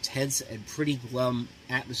Show as a tense and pretty glum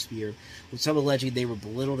atmosphere, with some alleging they were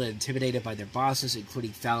belittled and intimidated by their bosses,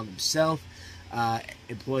 including Fallon himself.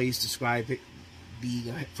 Employees described being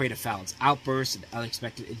afraid of Fallon's outbursts and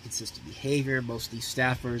unexpected inconsistent behavior. Most of these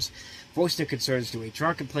staffers voiced their concerns through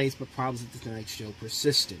HR complaints, but problems at the Tonight Show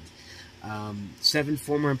persisted. 7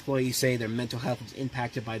 former employees say their mental health was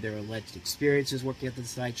impacted by their alleged experiences working at the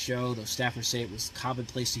Tonight Show. Those staffers say it was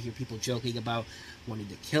commonplace to hear people joking about wanting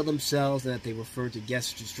to kill themselves, and that they referred to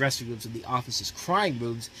guests' dressing rooms in the office as crime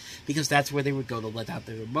rooms because that's where they would go to let out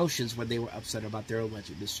their emotions when they were upset about their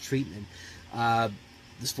alleged mistreatment.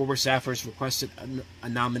 This former staffers requested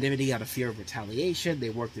anonymity out of fear of retaliation.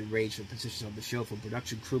 They worked in range of positions on the show, from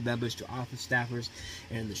production crew members to office staffers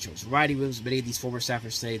and in the show's writing rooms. Many of these former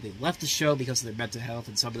staffers say they left the show because of their mental health,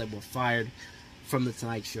 and some of them were fired from the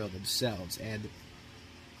Tonight Show themselves. And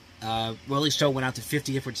Rolling Stone went out to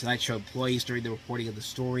 50 different Tonight Show employees during the reporting of the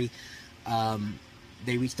story.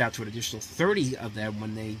 They reached out to an additional 30 of them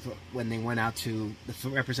when they went out to the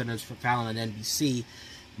representatives for Fallon and NBC.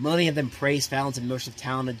 Many of them praised Fallon's immersive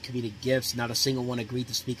talent and comedic gifts. Not a single one agreed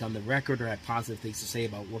to speak on the record or had positive things to say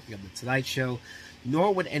about working on the Tonight Show,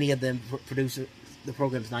 nor would any of them produce the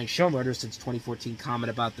program's 9 showrunners since 2014 comment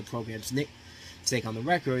about the program's take on the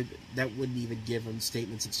record that wouldn't even give them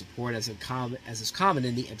statements of support as is common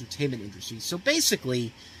in the entertainment industry. So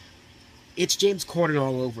basically, it's James Corden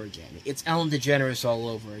all over again. It's Ellen DeGeneres all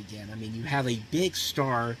over again. I mean, you have a big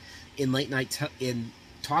star in late-night in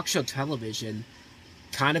talk show television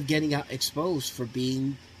kind of getting exposed for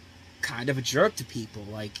being kind of a jerk to people.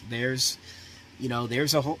 Like, there's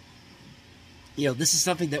a whole, this is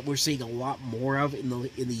something that we're seeing a lot more of in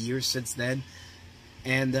the years since then,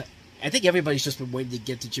 and I think everybody's just been waiting to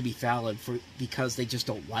get to Jimmy Fallon because they just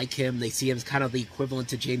don't like him. They see him as kind of the equivalent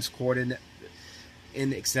to James Corden,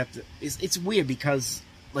 and except it's weird because,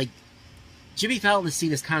 like, Jimmy Fallon is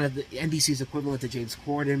seen as kind of the NBC's equivalent to James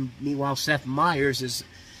Corden. Meanwhile, Seth Meyers is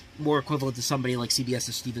more equivalent to somebody like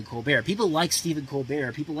CBS's Stephen Colbert. People like Stephen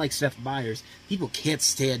Colbert. People like Seth Meyers. People can't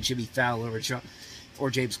stand Jimmy Fallon or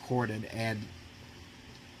James Corden. And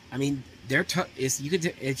I mean,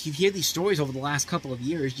 if you hear these stories over the last couple of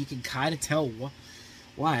years, you can kind of tell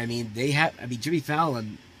why. I mean, Jimmy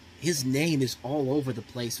Fallon, his name is all over the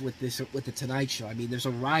place with the Tonight Show. I mean, there's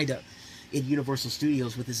a ride in Universal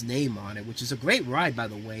Studios with his name on it, which is a great ride, by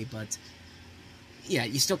the way, but yeah,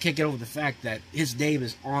 you still can't get over the fact that his name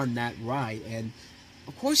is on that ride, and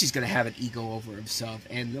of course he's going to have an ego over himself,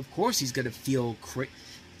 and of course he's going to feel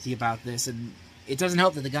crazy about this, and it doesn't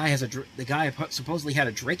help that the guy supposedly had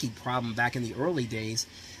a drinking problem back in the early days,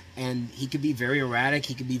 and he could be very erratic,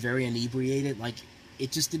 he could be very inebriated. Like,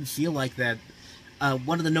 it just didn't feel like that.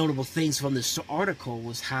 One of the notable things from this article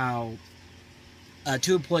was how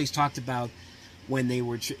 2 employees talked about when they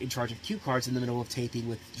were in charge of cue cards in the middle of taping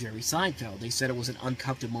with Jerry Seinfeld. They said it was an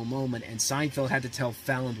uncomfortable moment, and Seinfeld had to tell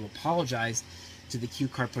Fallon to apologize to the cue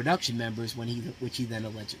card production members, which he then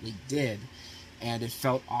allegedly did. And it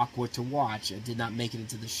felt awkward to watch. It did not make it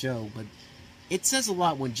into the show, but it says a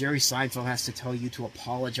lot when Jerry Seinfeld has to tell you to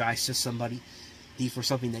apologize to somebody for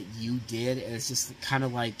something that you did, and it's just kind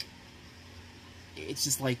of like, it's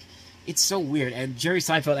so weird. And Jerry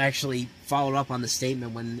Seinfeld actually followed up on the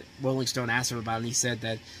statement when Rolling Stone asked him about it, and he said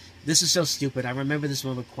that, "This is so stupid. I remember this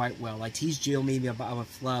moment quite well. I teased Jimmy about a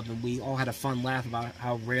flub, and we all had a fun laugh about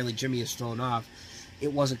how rarely Jimmy is thrown off.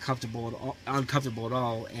 It wasn't uncomfortable at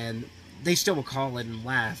all, and they still recall it and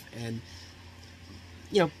laugh." And,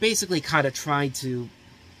 basically kind of trying to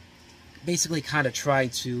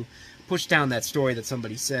push down that story that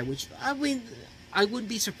somebody said, which, I mean, I wouldn't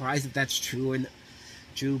be surprised if that's true,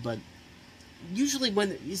 but usually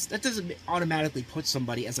that doesn't automatically put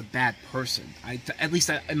somebody as a bad person. At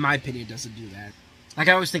least in my opinion, it doesn't do that. Like,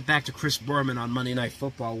 I always think back to Chris Berman on Monday Night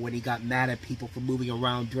Football when he got mad at people for moving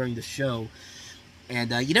around during the show,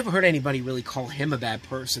 and you never heard anybody really call him a bad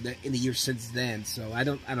person in the years since then. So I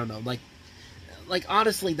don't know. Like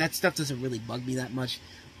honestly, that stuff doesn't really bug me that much.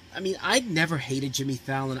 I mean, I never hated Jimmy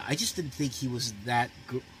Fallon. I just didn't think he was that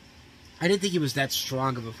good. I didn't think he was that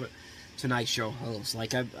strong of a Tonight Show host.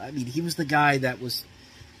 Like, I mean, he was the guy that was,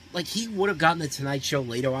 like, he would have gotten the Tonight Show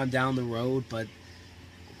later on down the road, but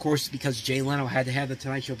of course, because Jay Leno had to have the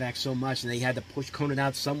Tonight Show back so much, and they had to push Conan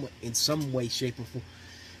out in some way, shape, or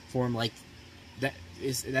form, like,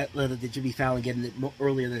 that led to Jimmy Fallon getting it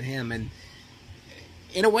earlier than him, and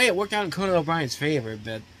in a way, it worked out in Conan O'Brien's favor,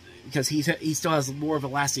 but because he still has more of a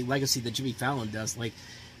lasting legacy than Jimmy Fallon does. Like,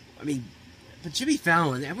 I mean, but Jimmy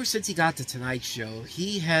Fallon, ever since he got the Tonight Show,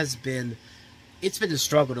 he has been. It's been a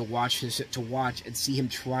struggle to watch and see him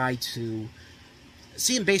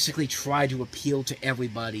basically try to appeal to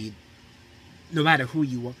everybody, no matter who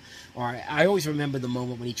you are. I always remember the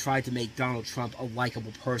moment when he tried to make Donald Trump a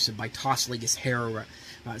likable person by tossing his hair around.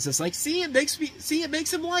 It's just like, it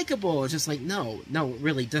makes him likable. It's just like, no, it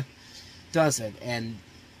really doesn't. And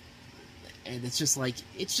it's just like,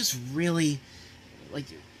 it's just really, like,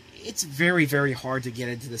 it's very, very hard to get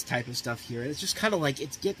into this type of stuff here. It's just kind of like,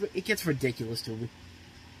 it gets ridiculous to me.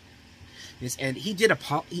 And he did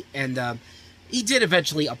he did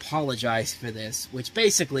eventually apologize for this, which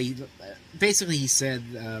basically he said,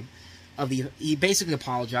 he basically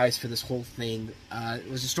apologized for this whole thing.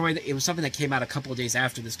 It was a story it was something that came out a couple of days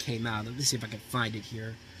after this came out. Let me see if I can find it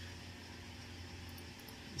here.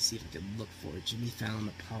 Let me see if I can look for it. Jimmy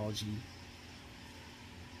Fallon apology.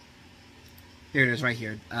 Here it is, right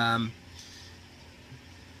here.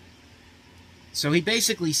 So he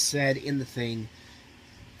basically said in the thing,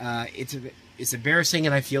 it's embarrassing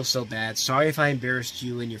and I feel so bad. Sorry if I embarrassed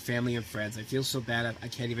you and your family and friends. I feel so bad I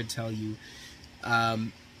can't even tell you.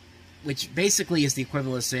 Which basically is the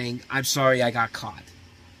equivalent of saying, I'm sorry I got caught.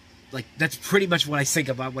 Like, that's pretty much what I think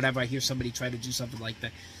about whenever I hear somebody try to do something like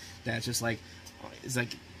that. That's just like, it's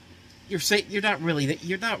like, you're not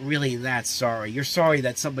really that sorry. You're sorry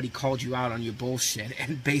that somebody called you out on your bullshit,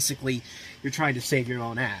 and basically you're trying to save your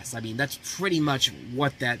own ass. I mean, that's pretty much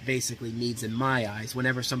what that basically means in my eyes.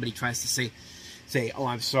 Whenever somebody tries to say, oh,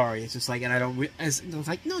 I'm sorry, it's just like, and it's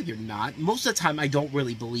like, no, you're not. Most of the time, I don't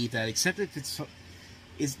really believe that, except if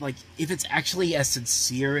if it's actually as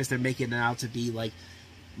sincere as they're making it out to be. Like,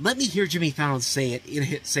 let me hear Jimmy Fallon say it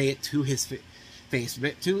to his face,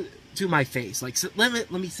 to my face. Like, so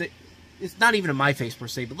let me say. It's not even in my face, per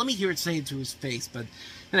se, but let me hear it say it to his face. But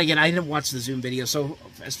then again, I didn't watch the Zoom video, so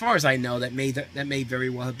as far as I know, that may very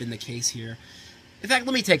well have been the case here. In fact,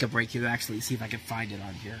 let me take a break here to actually see if I can find it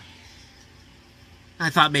on here.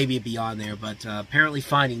 I thought maybe it'd be on there, but apparently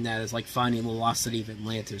finding that is like finding the lost city of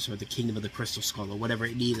Atlantis or the Kingdom of the Crystal Skull or whatever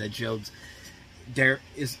it needs that Jones there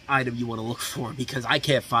is item you want to look for, because I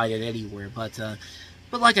can't find it anywhere. But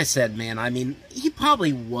like I said, man, I mean, he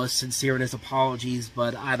probably was sincere in his apologies,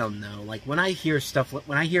 but I don't know. Like, when I hear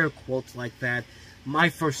quotes like that, my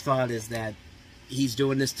first thought is that he's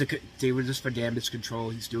doing this for damage control.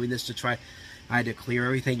 He's doing this to try to clear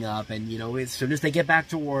everything up, and, you know, as soon as they get back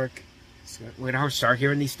to work, we're going to start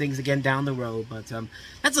hearing these things again down the road. But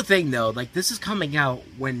that's the thing, though. Like, this is coming out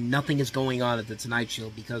when nothing is going on at the Tonight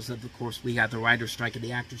Show, because of course, we got the writer's strike and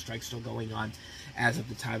the actor's strike still going on as of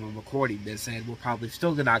the time of recording this, and we're probably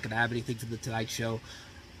still not going to have anything for the Tonight Show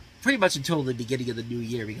pretty much until the beginning of the new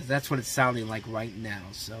year, because that's what it's sounding like right now.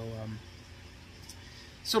 So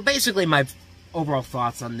basically, my overall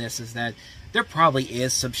thoughts on this is that there probably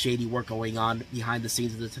is some shady work going on behind the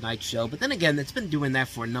scenes of the Tonight Show, but then again, it's been doing that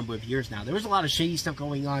for a number of years now. There was a lot of shady stuff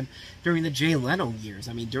going on during the Jay Leno years.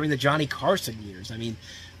 I mean, during the Johnny Carson years. I mean,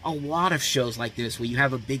 a lot of shows like this where you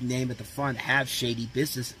have a big name at the front have shady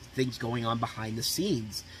business things going on behind the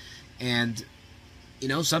scenes. And, you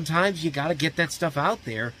know, sometimes you got to get that stuff out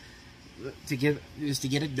there to get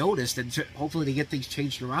it noticed, and hopefully to get things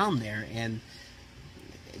changed around there. And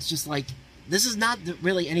it's just like, this is not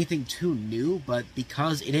really anything too new, but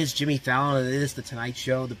because it is Jimmy Fallon and it is the Tonight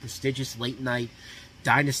Show, the prestigious late night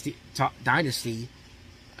dynasty,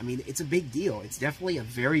 I mean, it's a big deal. It's definitely a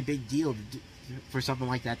very big deal for something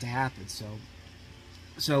like that to happen. So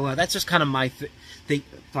that's just kind of my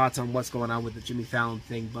thoughts on what's going on with the Jimmy Fallon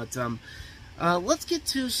thing. But let's get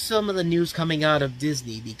to some of the news coming out of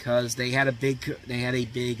Disney, because they had a big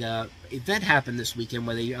event happen this weekend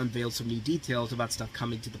where they unveiled some new details about stuff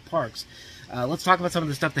coming to the parks. Let's talk about some of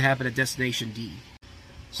the stuff that happened at Destination D.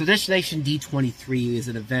 So Destination D23 is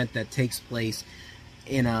an event that takes place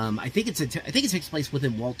in I think it takes place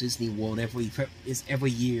within Walt Disney World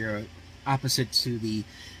every year, opposite to the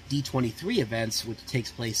D23 events, which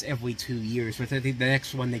takes place every 2 years. Which I think the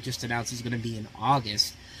next one they just announced is going to be in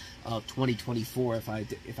August of 2024, if I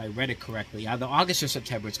read it correctly. Either August or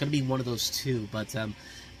September. It's going to be one of those two. But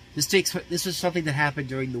this is something that happened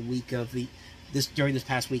during the week of the during this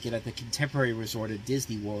past weekend at the Contemporary Resort at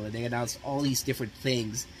Disney World, and they announced all these different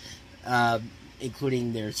things,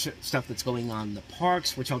 including their stuff that's going on in the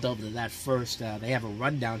parks, which I'll delve into that first. They have a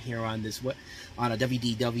rundown here on this on a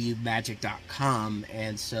wdwmagic.com,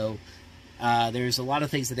 and so there's a lot of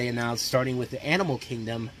things that they announced, starting with the Animal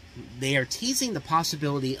Kingdom. They are teasing the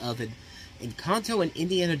possibility of an Encanto and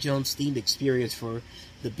Indiana Jones themed experience for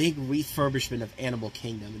the big refurbishment of Animal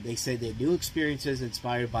Kingdom. They say the new experiences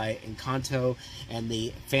inspired by Encanto and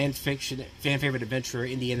the fan favorite adventurer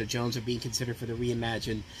Indiana Jones are being considered for the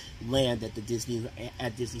reimagined land at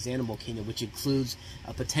Disney's Animal Kingdom, which includes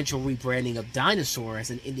a potential rebranding of Dinosaur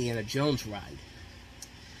as an Indiana Jones ride.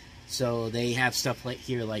 So they have stuff like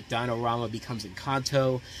here, like Dino-Rama becomes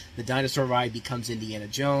Encanto, the dinosaur ride becomes Indiana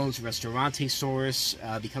Jones,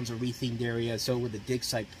 Restaurantosaurus becomes a rethemed area, so with the dig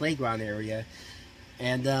site playground area.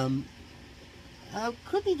 And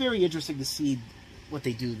could be very interesting to see what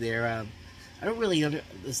they do there. I don't really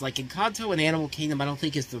it's like Encanto and Animal Kingdom. I don't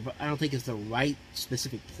think is the right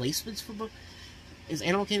specific placements for is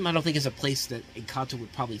Animal Kingdom. I don't think is a place that Encanto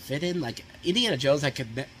would probably fit in. Like Indiana Jones, I could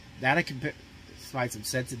find some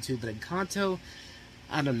sense into, but Encanto,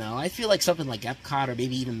 I don't know. I feel like something like Epcot or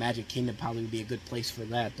maybe even Magic Kingdom probably would be a good place for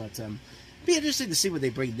that. But it'd be interesting to see what they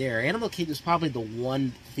bring there. Animal Kingdom is probably the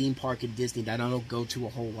one theme park in Disney that I don't go to a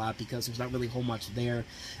whole lot because there's not really a whole much there.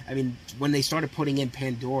 I mean, when they started putting in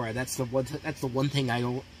Pandora, that's the one thing I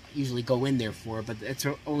don't usually go in there for. But it's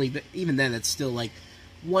only, even then, it's still like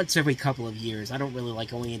once every couple of years. I don't really like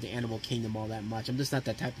going into Animal Kingdom all that much. I'm just not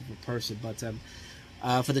that type of a person. But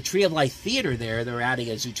for the Tree of Life Theater there, they're adding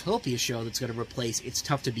a Zootopia show that's going to replace It's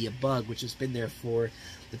Tough to Be a Bug, which has been there for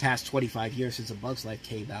the past 25 years since A Bug's Life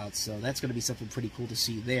came out. So that's going to be something pretty cool to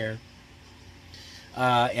see there.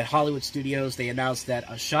 At Hollywood Studios, they announced that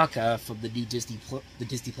Ashaka from the new Disney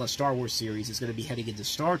Plus Star Wars series is going to be heading into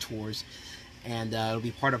Star Tours, and it'll be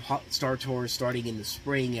part of Star Tours starting in the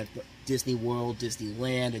spring at Disney World,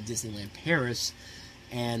 Disneyland, and Disneyland Paris.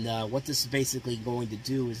 And what this is basically going to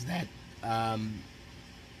do is that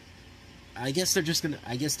I guess they're just gonna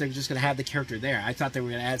have the character there. I thought they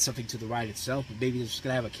were gonna add something to the ride itself, but maybe they're just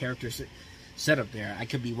gonna have a character set up there. I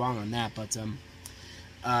could be wrong on that, but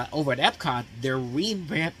over at Epcot, they're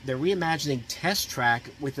reimagining Test Track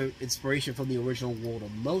with the inspiration from the original World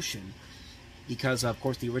of Motion, because of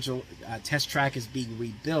course the original Test Track is being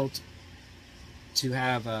rebuilt to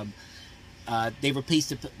have. They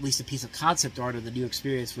released a piece of concept art of the new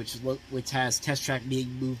experience, which has Test Track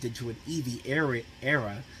being moved into an EV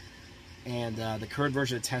era. And the current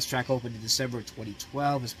version of Test Track opened in December of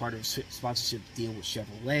 2012 as part of a sponsorship deal with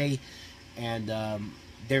Chevrolet. And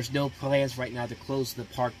there's no plans right now to close the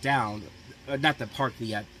park down. Not the park,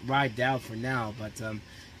 the ride down for now. But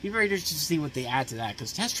be very interested to see what they add to that,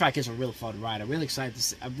 because Test Track is a real fun ride. I'm really excited.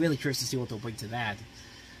 I'm really curious to see what they'll bring to that.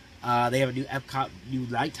 They have a new Epcot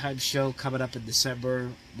nighttime show coming up in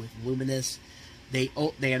December with Luminous. They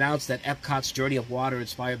announced that Epcot's Journey of Water,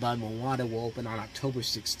 inspired by Moana, will open on October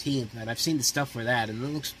 16th, and I've seen the stuff for that, and it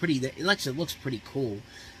looks pretty. It actually looks pretty cool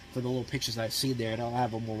for the little pictures I've seen there. It'll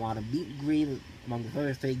have a Moana meet and greet, among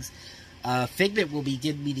other things. Figment will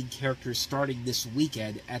begin meeting characters starting this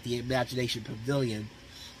weekend at the Imagination Pavilion.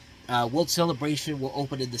 World Celebration will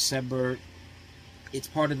open in December. It's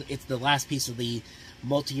the last piece of the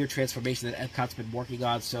multi-year transformation that Epcot's been working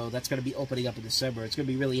on, so that's going to be opening up in December. It's going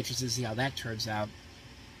to be really interesting to see how that turns out.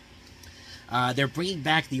 They're bringing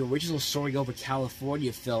back the original Soaring Over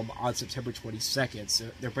California film on September 22nd. So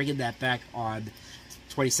they're bringing that back on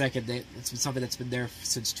 22nd. It's been something that's been there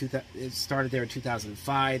since it started there in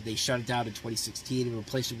 2005. They shut it down in 2016 and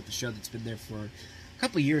replaced it with a show that's been there for a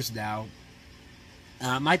couple of years now.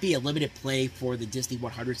 Might be a limited play for the Disney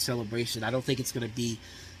 100 celebration. I don't think it's going to be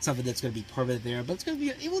something that's going to be permanent there, but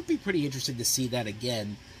it would be pretty interesting to see that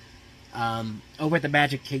again. Over at the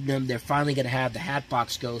Magic Kingdom, they're finally going to have the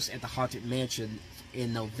Hatbox Ghost at the Haunted Mansion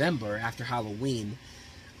in November after Halloween.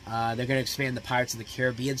 They're going to expand the Pirates of the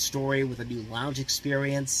Caribbean story with a new lounge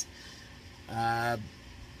experience.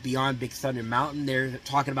 Beyond Big Thunder Mountain, they're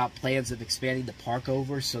talking about plans of expanding the park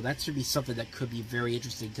over, so that should be something that could be very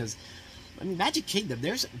interesting, because I mean, Magic Kingdom,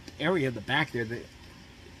 there's an area in the back there that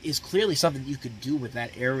is clearly something you could do with that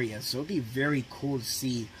area. So it'd be very cool to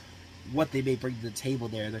see what they may bring to the table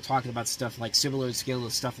there. They're talking about stuff like similar in scale to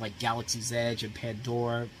stuff like Galaxy's Edge and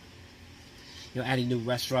Pandora. Adding new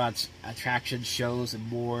restaurants, attractions, shows, and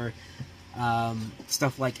more.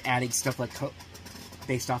 Stuff like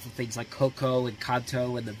based off of things like Coco and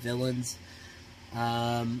Kanto and the villains.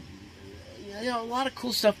 A lot of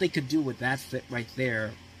cool stuff they could do with that fit right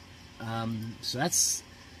there. So that's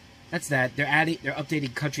that's that. They're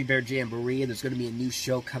updating Country Bear Jamboree, and there's going to be a new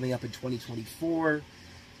show coming up in 2024.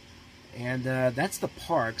 And that's the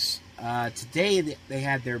parks. Today they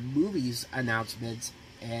had their movies announcements,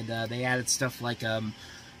 and they added stuff like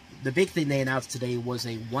the big thing they announced today was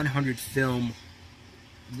a 100 film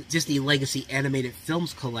Disney Legacy Animated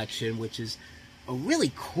Films collection, which is a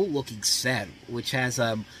really cool looking set, which has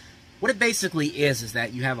what it basically is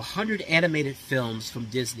that you have 100 animated films from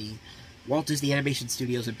Disney, Walt Disney Animation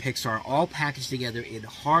Studios, and Pixar, all packaged together in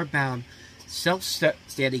hardbound,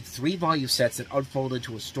 self-standing 3-volume sets that unfold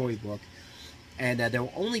into a storybook. And there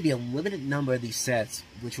will only be a limited number of these sets,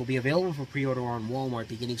 which will be available for pre-order on Walmart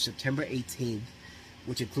beginning September 18th,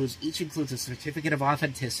 which includes a certificate of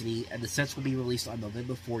authenticity, and the sets will be released on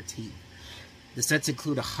November 14th. The sets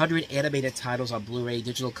include 100 animated titles on Blu-ray,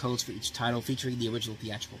 digital codes for each title featuring the original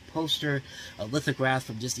theatrical poster, a lithograph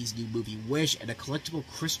from Disney's new movie Wish, and a collectible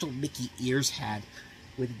crystal Mickey ears hat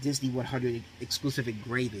with Disney 100 exclusive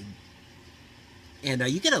engraving. And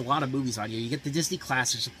you get a lot of movies on here. You get the Disney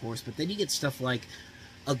classics, of course, but then you get stuff like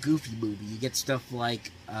a Goofy movie. You get stuff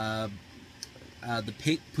like the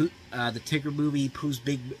Tigger movie, Piglet's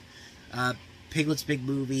Big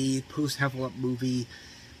Movie, Pooh's Heffalump movie.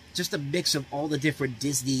 Just a mix of all the different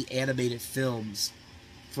Disney animated films,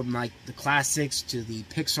 from like the classics to the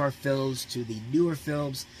Pixar films to the newer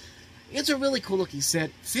films. It's a really cool looking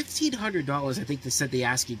set. $1,500, I think they said the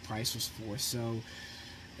asking price was for. So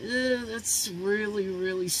that's really,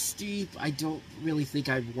 really steep. I don't really think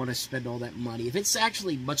I'd want to spend all that money. If it's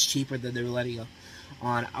actually much cheaper than they're letting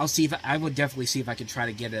on, I would definitely see if I can try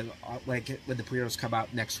to get it when the pre-orders come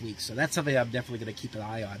out next week. So that's something I'm definitely going to keep an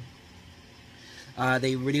eye on.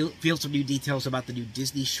 They revealed some new details about the new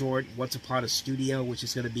Disney short, Once Upon a Studio, which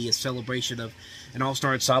is going to be a celebration of an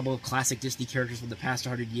all-star ensemble of classic Disney characters from the past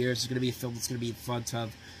 100 years. It's going to be a film that's going to be in front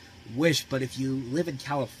of Wish, but if you live in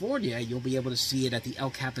California, you'll be able to see it at the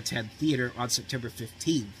El Capitan Theater on September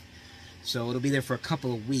 15th. So it'll be there for a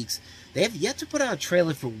couple of weeks. They have yet to put out a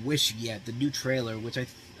trailer for Wish yet, the new trailer, which I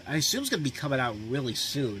assume is going to be coming out really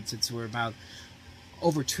soon, since we're about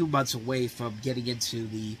over 2 months away from getting into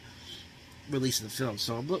the release of the film.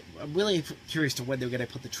 So I'm really curious to when they're going to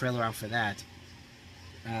put the trailer out for that.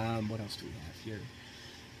 What else do we have here?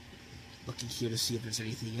 Looking here to see if there's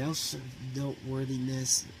anything else of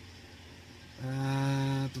noteworthiness.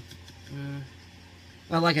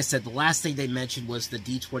 Well, like I said, the last thing they mentioned was the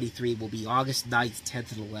D23 will be August 9th,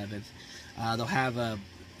 10th, and 11th. They'll have an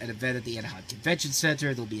event at the Anaheim Convention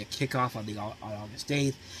Center. There'll be a kickoff on August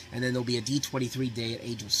 8th, and then there'll be a D23 day at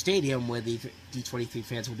Angel Stadium where the D23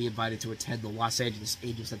 fans will be invited to attend the Los Angeles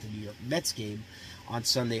Angels at the New York Mets game on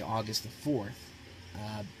Sunday, August the 4th.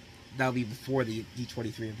 That'll be before the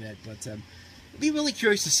D23 event, but I'll be really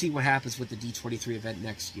curious to see what happens with the D23 event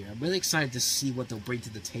next year. I'm really excited to see what they'll bring to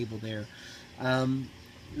the table there.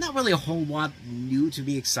 Not really a whole lot new to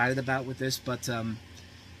be excited about with this, but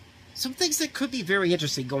some things that could be very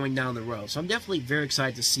interesting going down the road. So I'm definitely very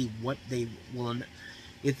excited to see what they will,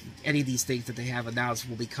 if any of these things that they have announced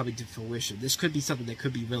will be coming to fruition. This could be something that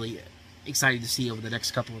could be really exciting to see over the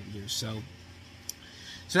next couple of years. So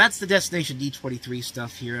that's the Destination D23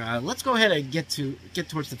 stuff here. Let's go ahead and get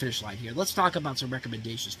towards the finish line here. Let's talk about some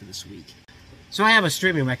recommendations for this week. So I have a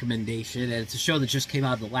streaming recommendation, and it's a show that just came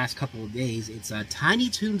out in the last couple of days. It's Tiny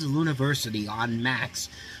Toons Looniversity on Max,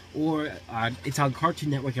 or it's on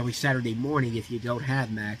Cartoon Network every Saturday morning if you don't have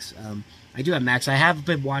Max. I do have Max. I have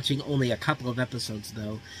been watching only a couple of episodes,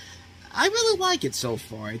 though. I really like it so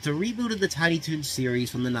far. It's a reboot of the Tiny Toons series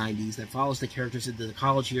from the 90s that follows the characters into the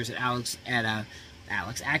college years at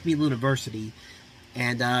Acme Looniversity,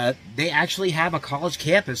 and they actually have a college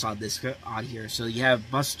campus on here. So you have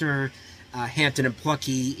Buster, Hampton, and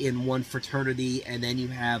Plucky in one fraternity, and then you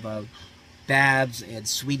have Babs and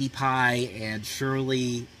Sweetie Pie and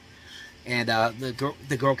Shirley and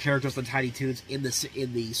the girl characters on Tiny Toons in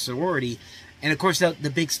the sorority. And of course,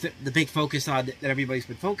 the big focus on that everybody's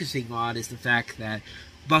been focusing on is the fact that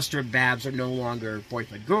Buster and Babs are no longer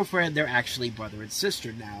boyfriend girlfriend; they're actually brother and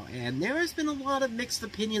sister now. And there has been a lot of mixed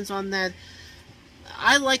opinions on that.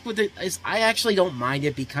 I like what I actually don't mind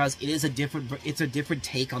it because it's a different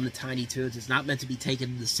take on the Tiny Toons. It's not meant to be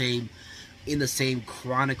taken in the same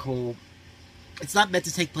chronicle. It's not meant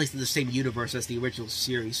to take place in the same universe as the original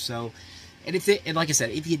series. So, and like I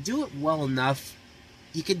said, if you do it well enough,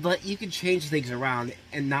 you can change things around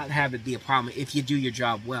and not have it be a problem if you do your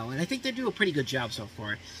job well. And I think they do a pretty good job so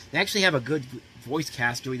far. They actually have a good voice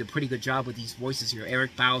cast doing a pretty good job with these voices here.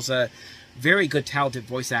 Eric Bauza, very good, talented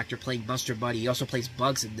voice actor playing Buster Bunny. He also plays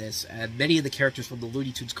Bugs in this. And many of the characters from the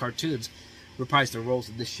Looney Tunes cartoons reprise their roles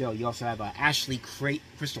in this show. You also have Ashley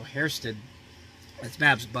Crystal Hairston as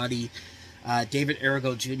Babs Buddy. David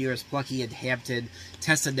Arago Jr. as Plucky and Hampton.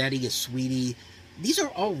 Tessa Nettie as Sweetie. These are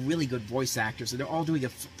all really good voice actors, and they're all doing a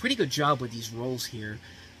pretty good job with these roles here.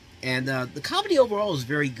 And the comedy overall is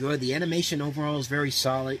very good. The animation overall is very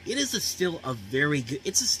solid. It is still a very good...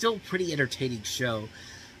 It's a still pretty entertaining show.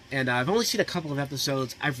 And I've only seen a couple of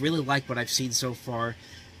episodes. I've really liked what I've seen so far.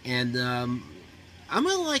 And I'm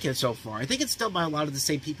really liking it so far. I think it's done by a lot of the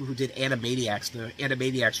same people who did Animaniacs. The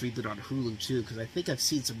Animaniacs reboot on Hulu, too. Because I think I've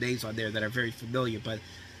seen some names on there that are very familiar. But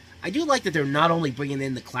I do like that they're not only bringing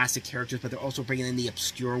in the classic characters, but they're also bringing in the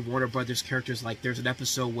obscure Warner Brothers characters. Like, there's an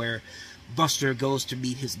episode where Buster goes to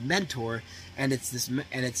meet his mentor, and it's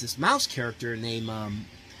this mouse character named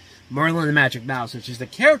Merlin the Magic Mouse, which is the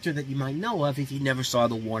character that you might know of if you never saw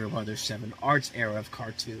the Warner Brothers 7 Arts era of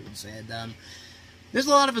cartoons. And there's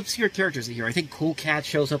a lot of obscure characters in here. I think Cool Cat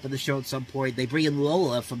shows up in the show at some point. They bring in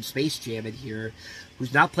Lola from Space Jam in here,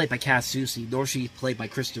 who's not played by Cass Soucy, nor she's played by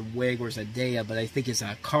Kristen Wiig or Zendaya, but I think it's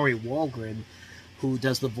Kari Walgren, who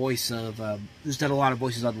does the voice of, who's done a lot of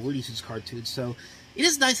voices on the Looney Tunes cartoons. So it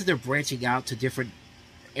is nice that they're branching out to different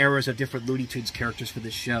eras of different Looney Tunes characters for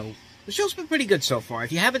this show. The show's been pretty good so far.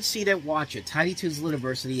 If you haven't seen it, watch it. Tiny Toons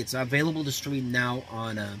University. It's available to stream now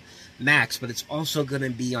on Max, but it's also going to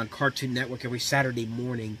be on Cartoon Network every Saturday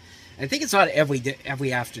morning. And I think it's on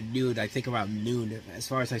every afternoon, I think around noon, as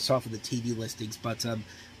far as I saw from the TV listings. But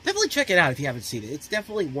definitely check it out if you haven't seen it. It's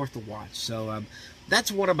definitely worth a watch. So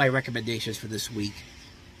that's one of my recommendations for this week.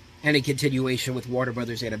 And in continuation with Warner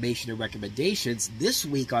Brothers Animation and recommendations, this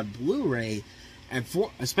week on Blu-ray, and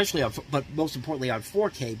especially on, but most importantly on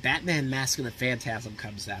 4K, Batman: Mask of the Phantasm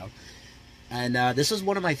comes out. And this is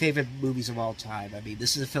one of my favorite movies of all time. I mean,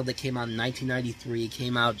 this is a film that came out in 1993. It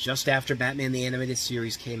came out just after Batman the Animated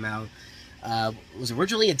Series came out. It was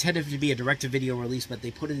originally intended to be a direct-to-video release, but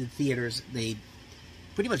they put it in theaters. They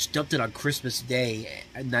pretty much dumped it on Christmas Day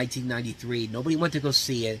in 1993. Nobody went to go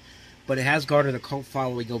see it, but it has garnered a cult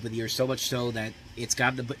following over the years, so much so that it's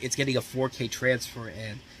getting a 4K transfer.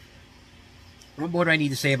 And what more do I need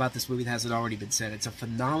to say about this movie that hasn't already been said? It's a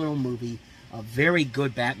phenomenal movie, a very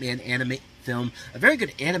good Batman animated film, a very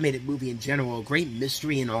good animated movie in general, a great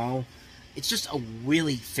mystery and all. It's just a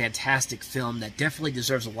really fantastic film that definitely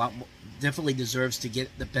deserves a lot more, definitely deserves to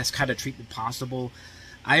get the best kind of treatment possible.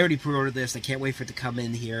 I already pre-ordered this. I can't wait for it to come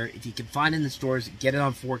in here. If you can find it in the stores, get it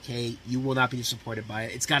on 4K. You will not be disappointed by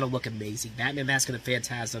it. It's got to look amazing. Batman: Mask of the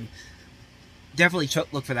Phantasm. Definitely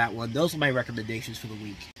look for that one. Those are my recommendations for the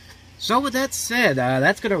week. So with that said,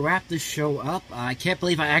 that's going to wrap this show up. I can't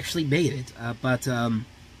believe I actually made it, but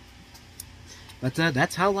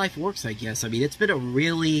that's how life works, I guess. I mean, it's been a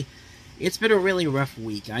really rough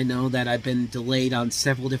week. I know that I've been delayed on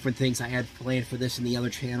several different things I had planned for this and the other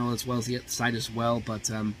channel, as well as the other side as well, but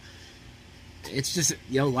it's just,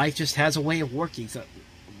 life just has a way of working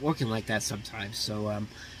like that sometimes. So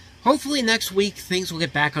hopefully next week things will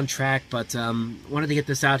get back on track, but wanted to get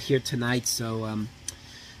this out here tonight. So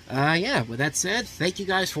yeah, with that said, thank you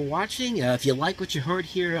guys for watching. If you like what you heard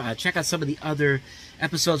here, check out some of the other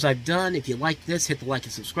episodes I've done. If you like this, hit the like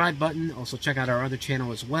and subscribe button. Also check out our other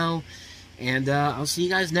channel as well. And I'll see you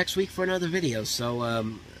guys next week for another video. So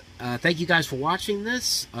thank you guys for watching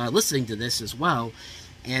this, listening to this as well.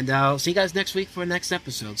 And I'll see you guys next week for the next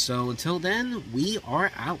episode. So until then, we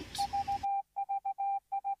are out.